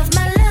 my love,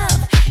 my love.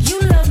 You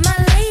love my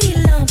lady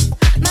lump,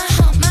 my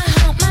hump, my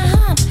hump, my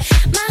hump,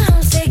 my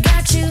humps. They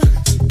got you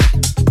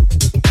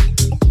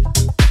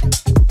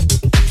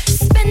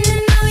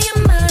spending all your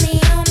money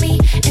on me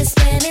and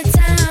spending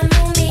time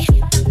on me.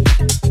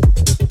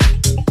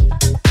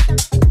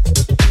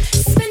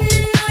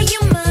 Spending all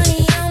your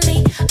money on me,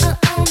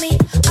 on me,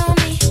 on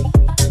me.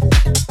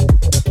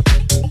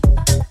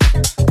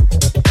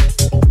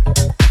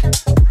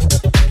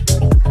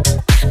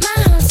 My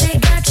humps, they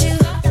got you.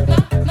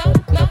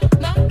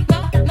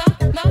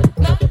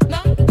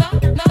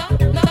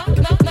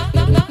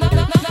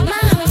 My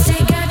humps, they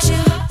got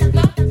you.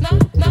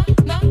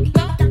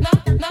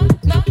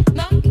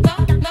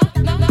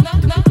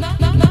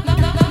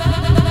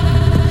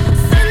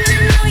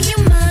 Spending all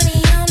your money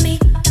on me.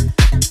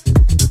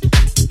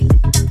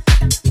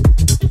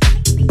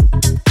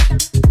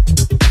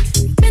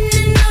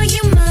 Spending all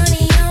your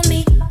money on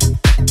me.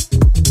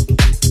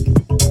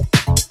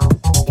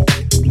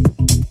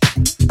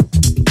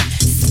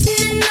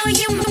 Spending all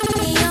your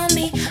money on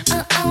me,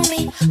 on me,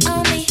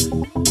 on me.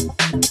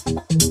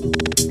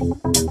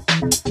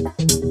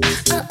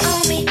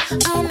 On me,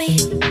 on me.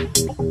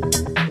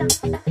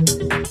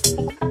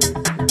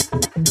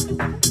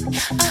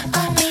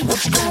 On me, What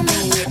you gonna do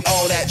with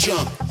all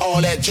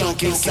that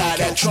junk inside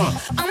that trunk?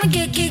 I'ma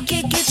get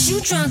you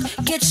drunk,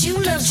 get you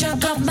love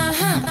drunk off my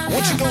hump.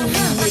 What you gonna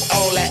do with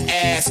all that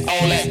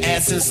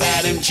ass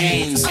inside them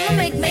jeans? I'ma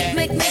make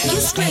you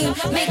scream,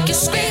 make you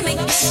scream, make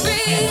you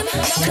scream.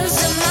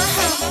 'Cause of my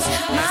hump,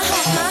 my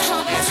hump, my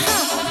hump, my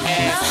hump,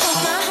 my hump,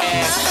 my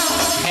hump, my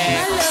hump, my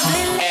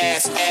lovely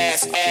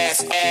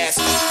Ass.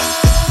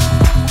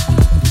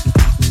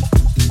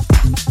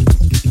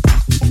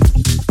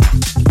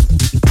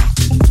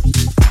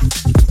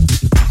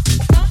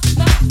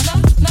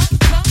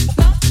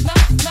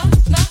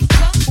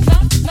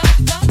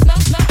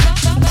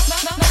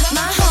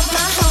 my hump,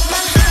 my hump,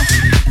 my hump.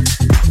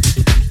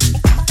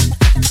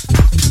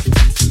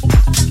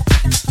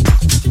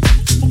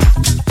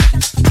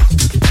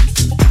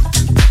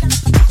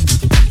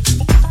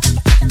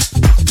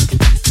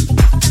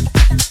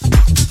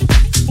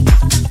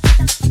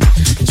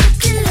 You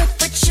can look,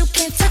 but you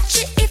can't touch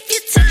it. If you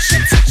touch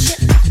it, touch it,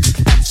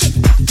 touch it,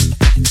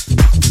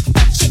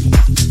 touch it,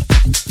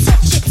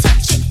 touch it,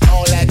 touch it.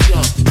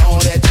 All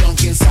that junk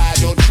inside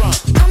your trunk.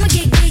 I'ma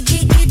get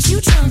you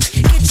drunk,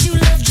 get you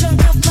love drunk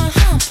off my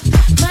hump,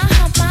 my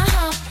hump, my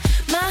hump,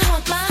 my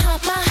hump, my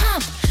hump, my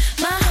hump,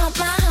 my hump,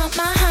 my hump,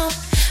 my hump,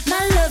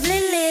 my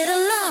lovely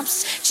little lumps.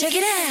 Check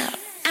it out.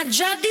 I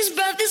drive these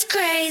brothers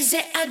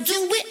crazy. I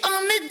do it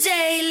on the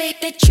daily.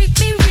 They treat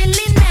me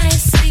really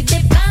nicely.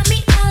 They buy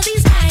me all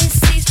these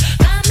ices,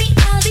 buy me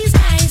all these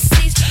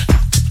ices,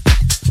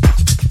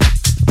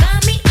 buy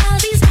me all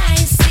these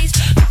ices,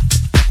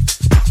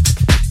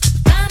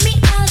 buy me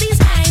all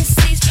these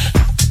ices.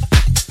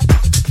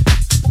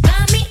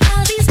 Buy me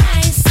all these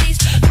ices.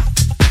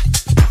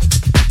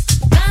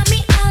 Buy me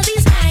all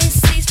these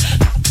ices.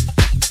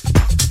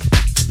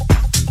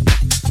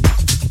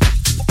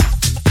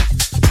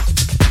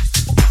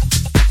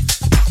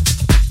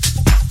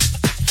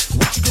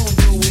 What you gonna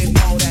do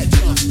with all that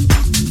junk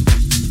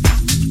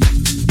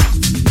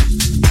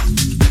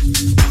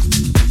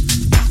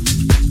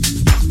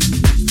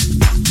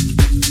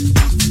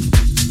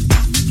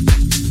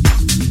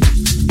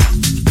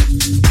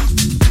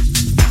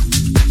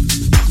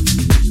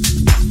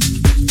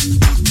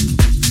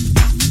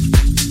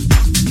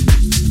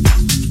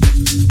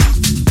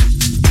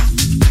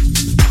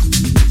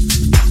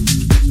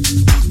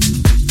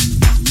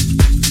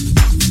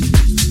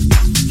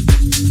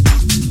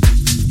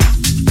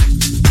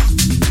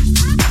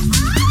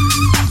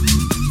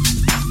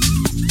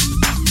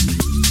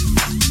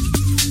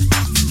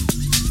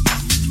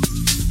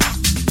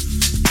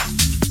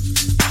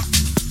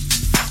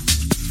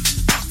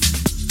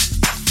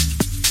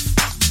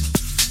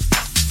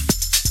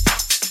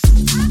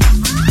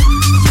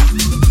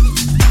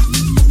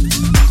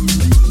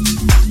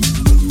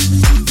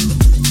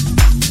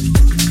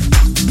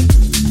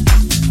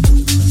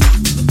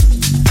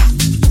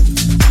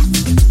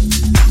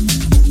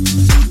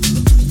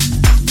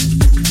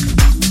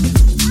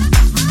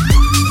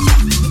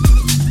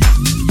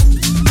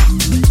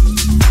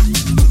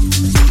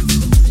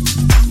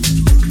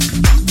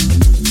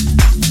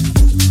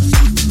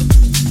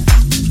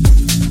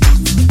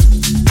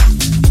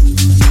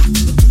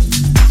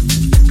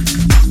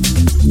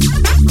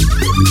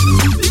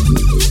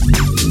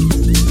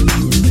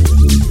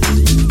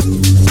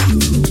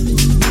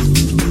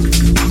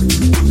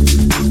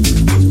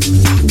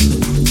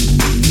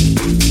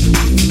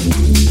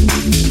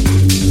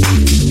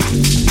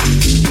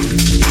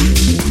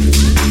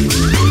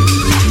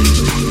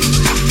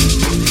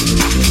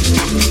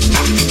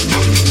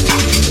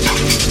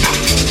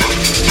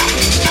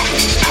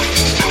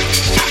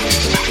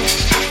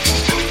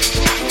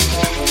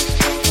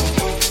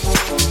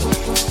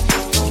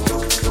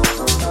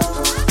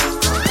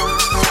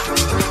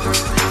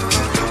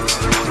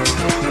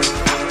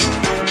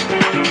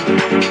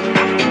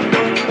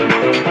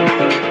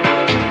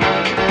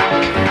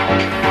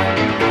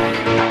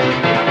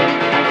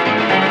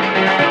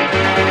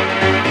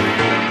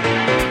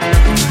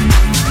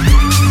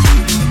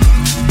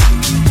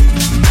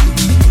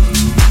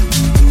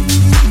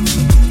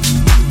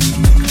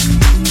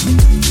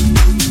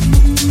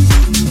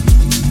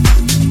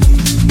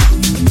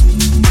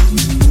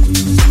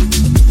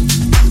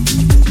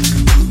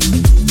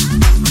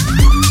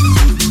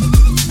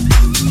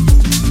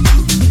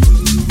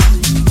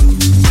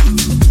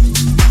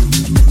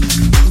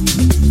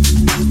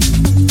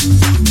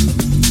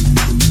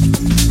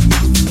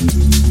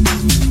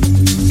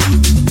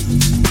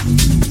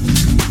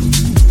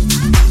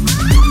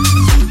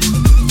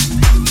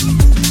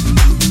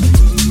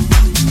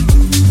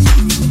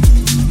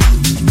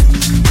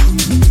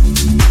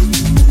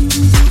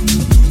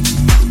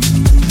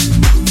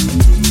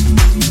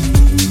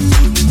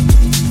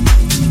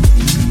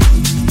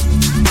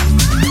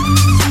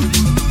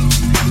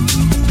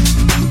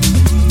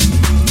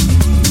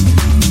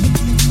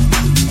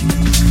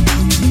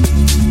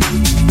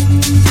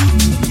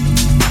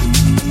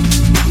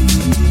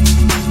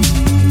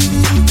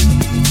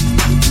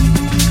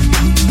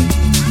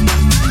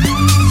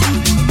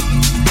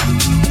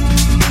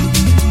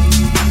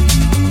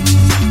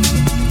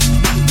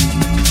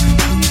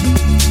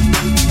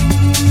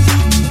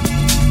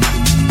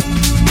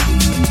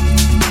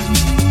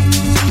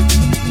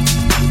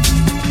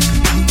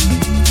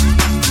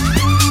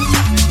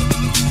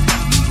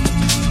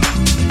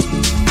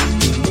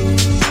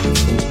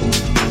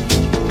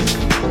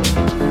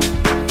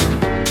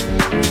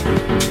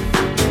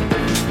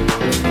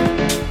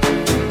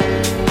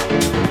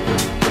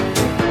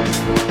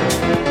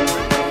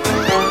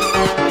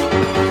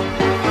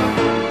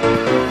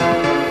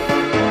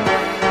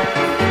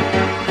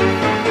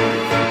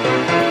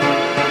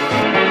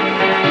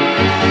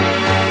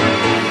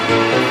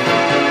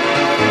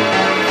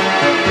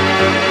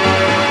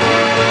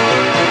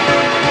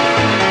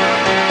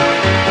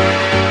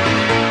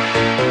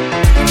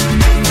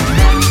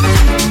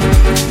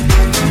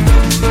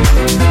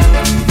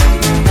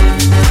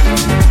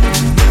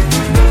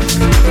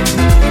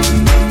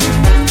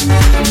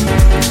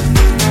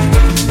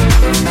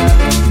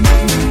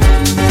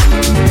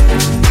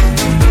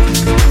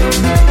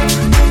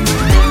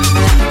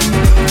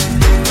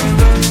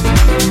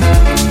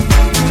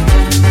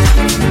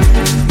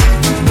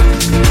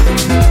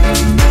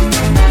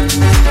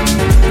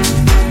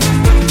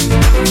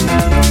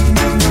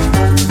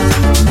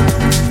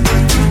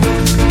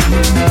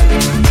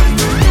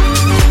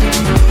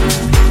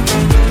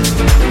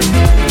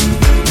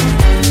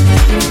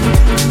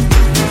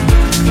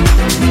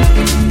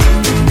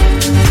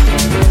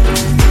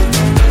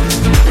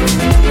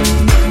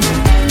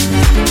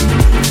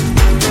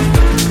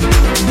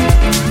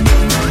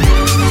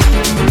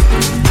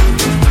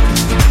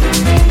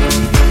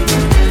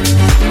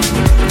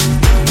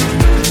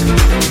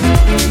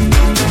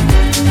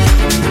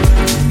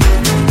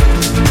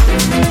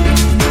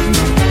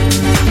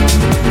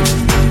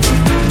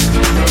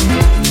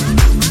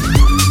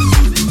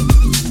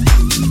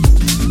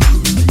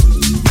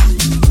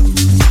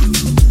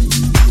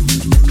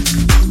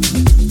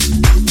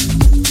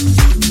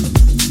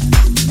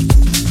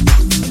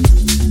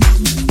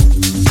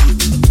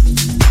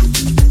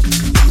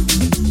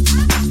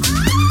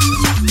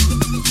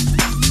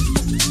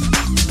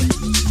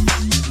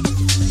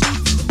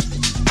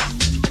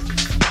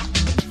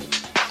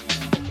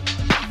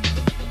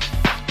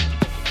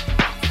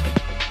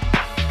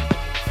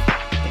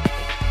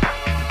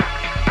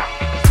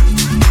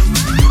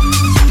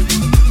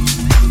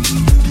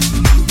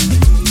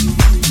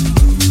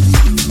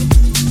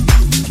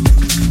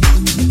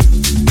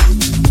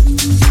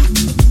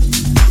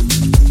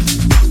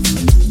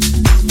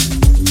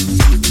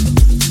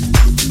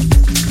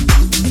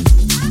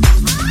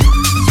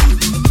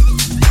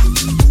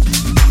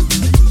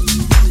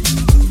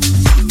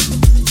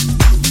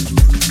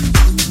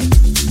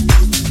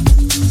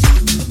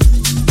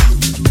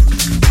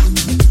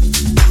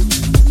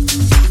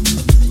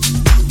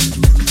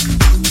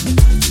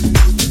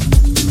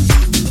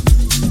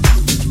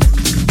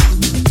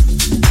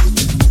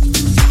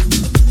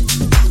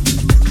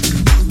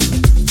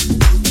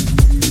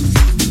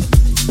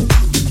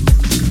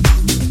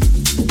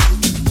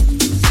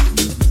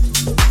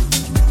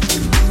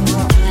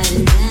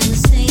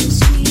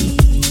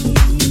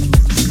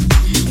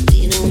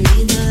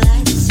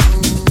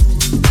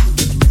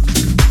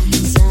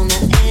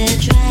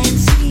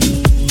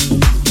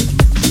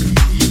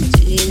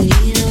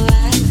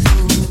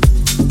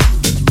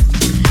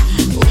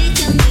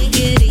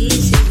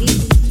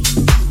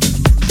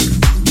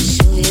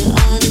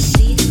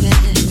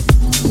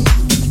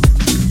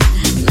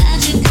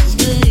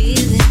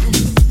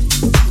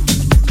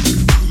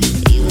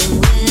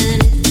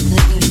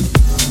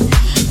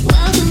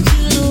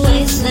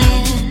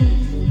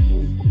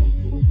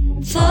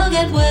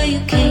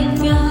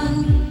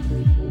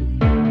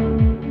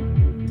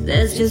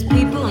There's just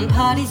people and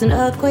parties and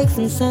earthquakes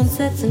and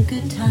sunsets and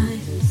good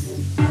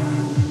times.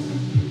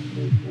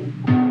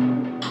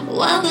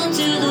 Welcome to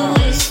the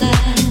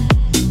wasteland.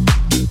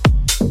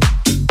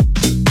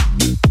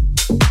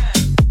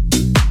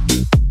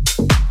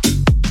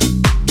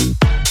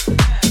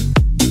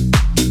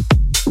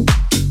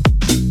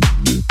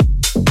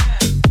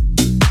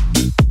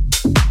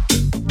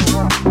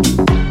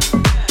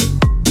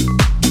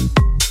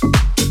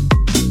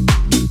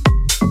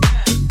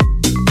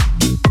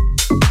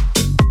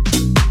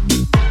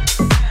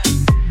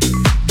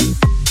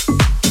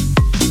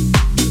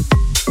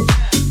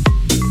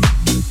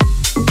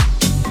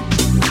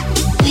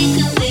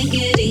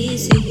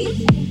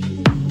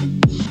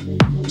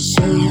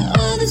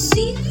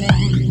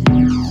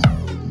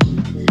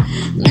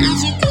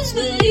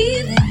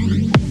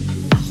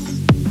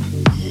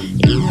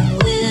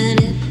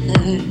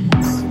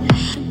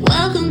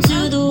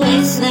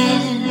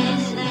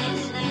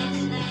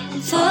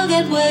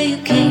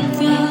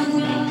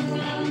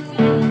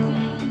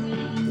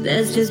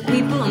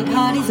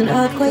 And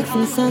earthquakes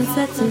and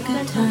sunsets and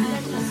good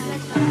times.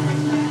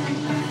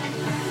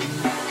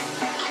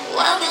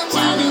 Welcome to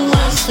the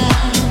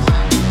Westend.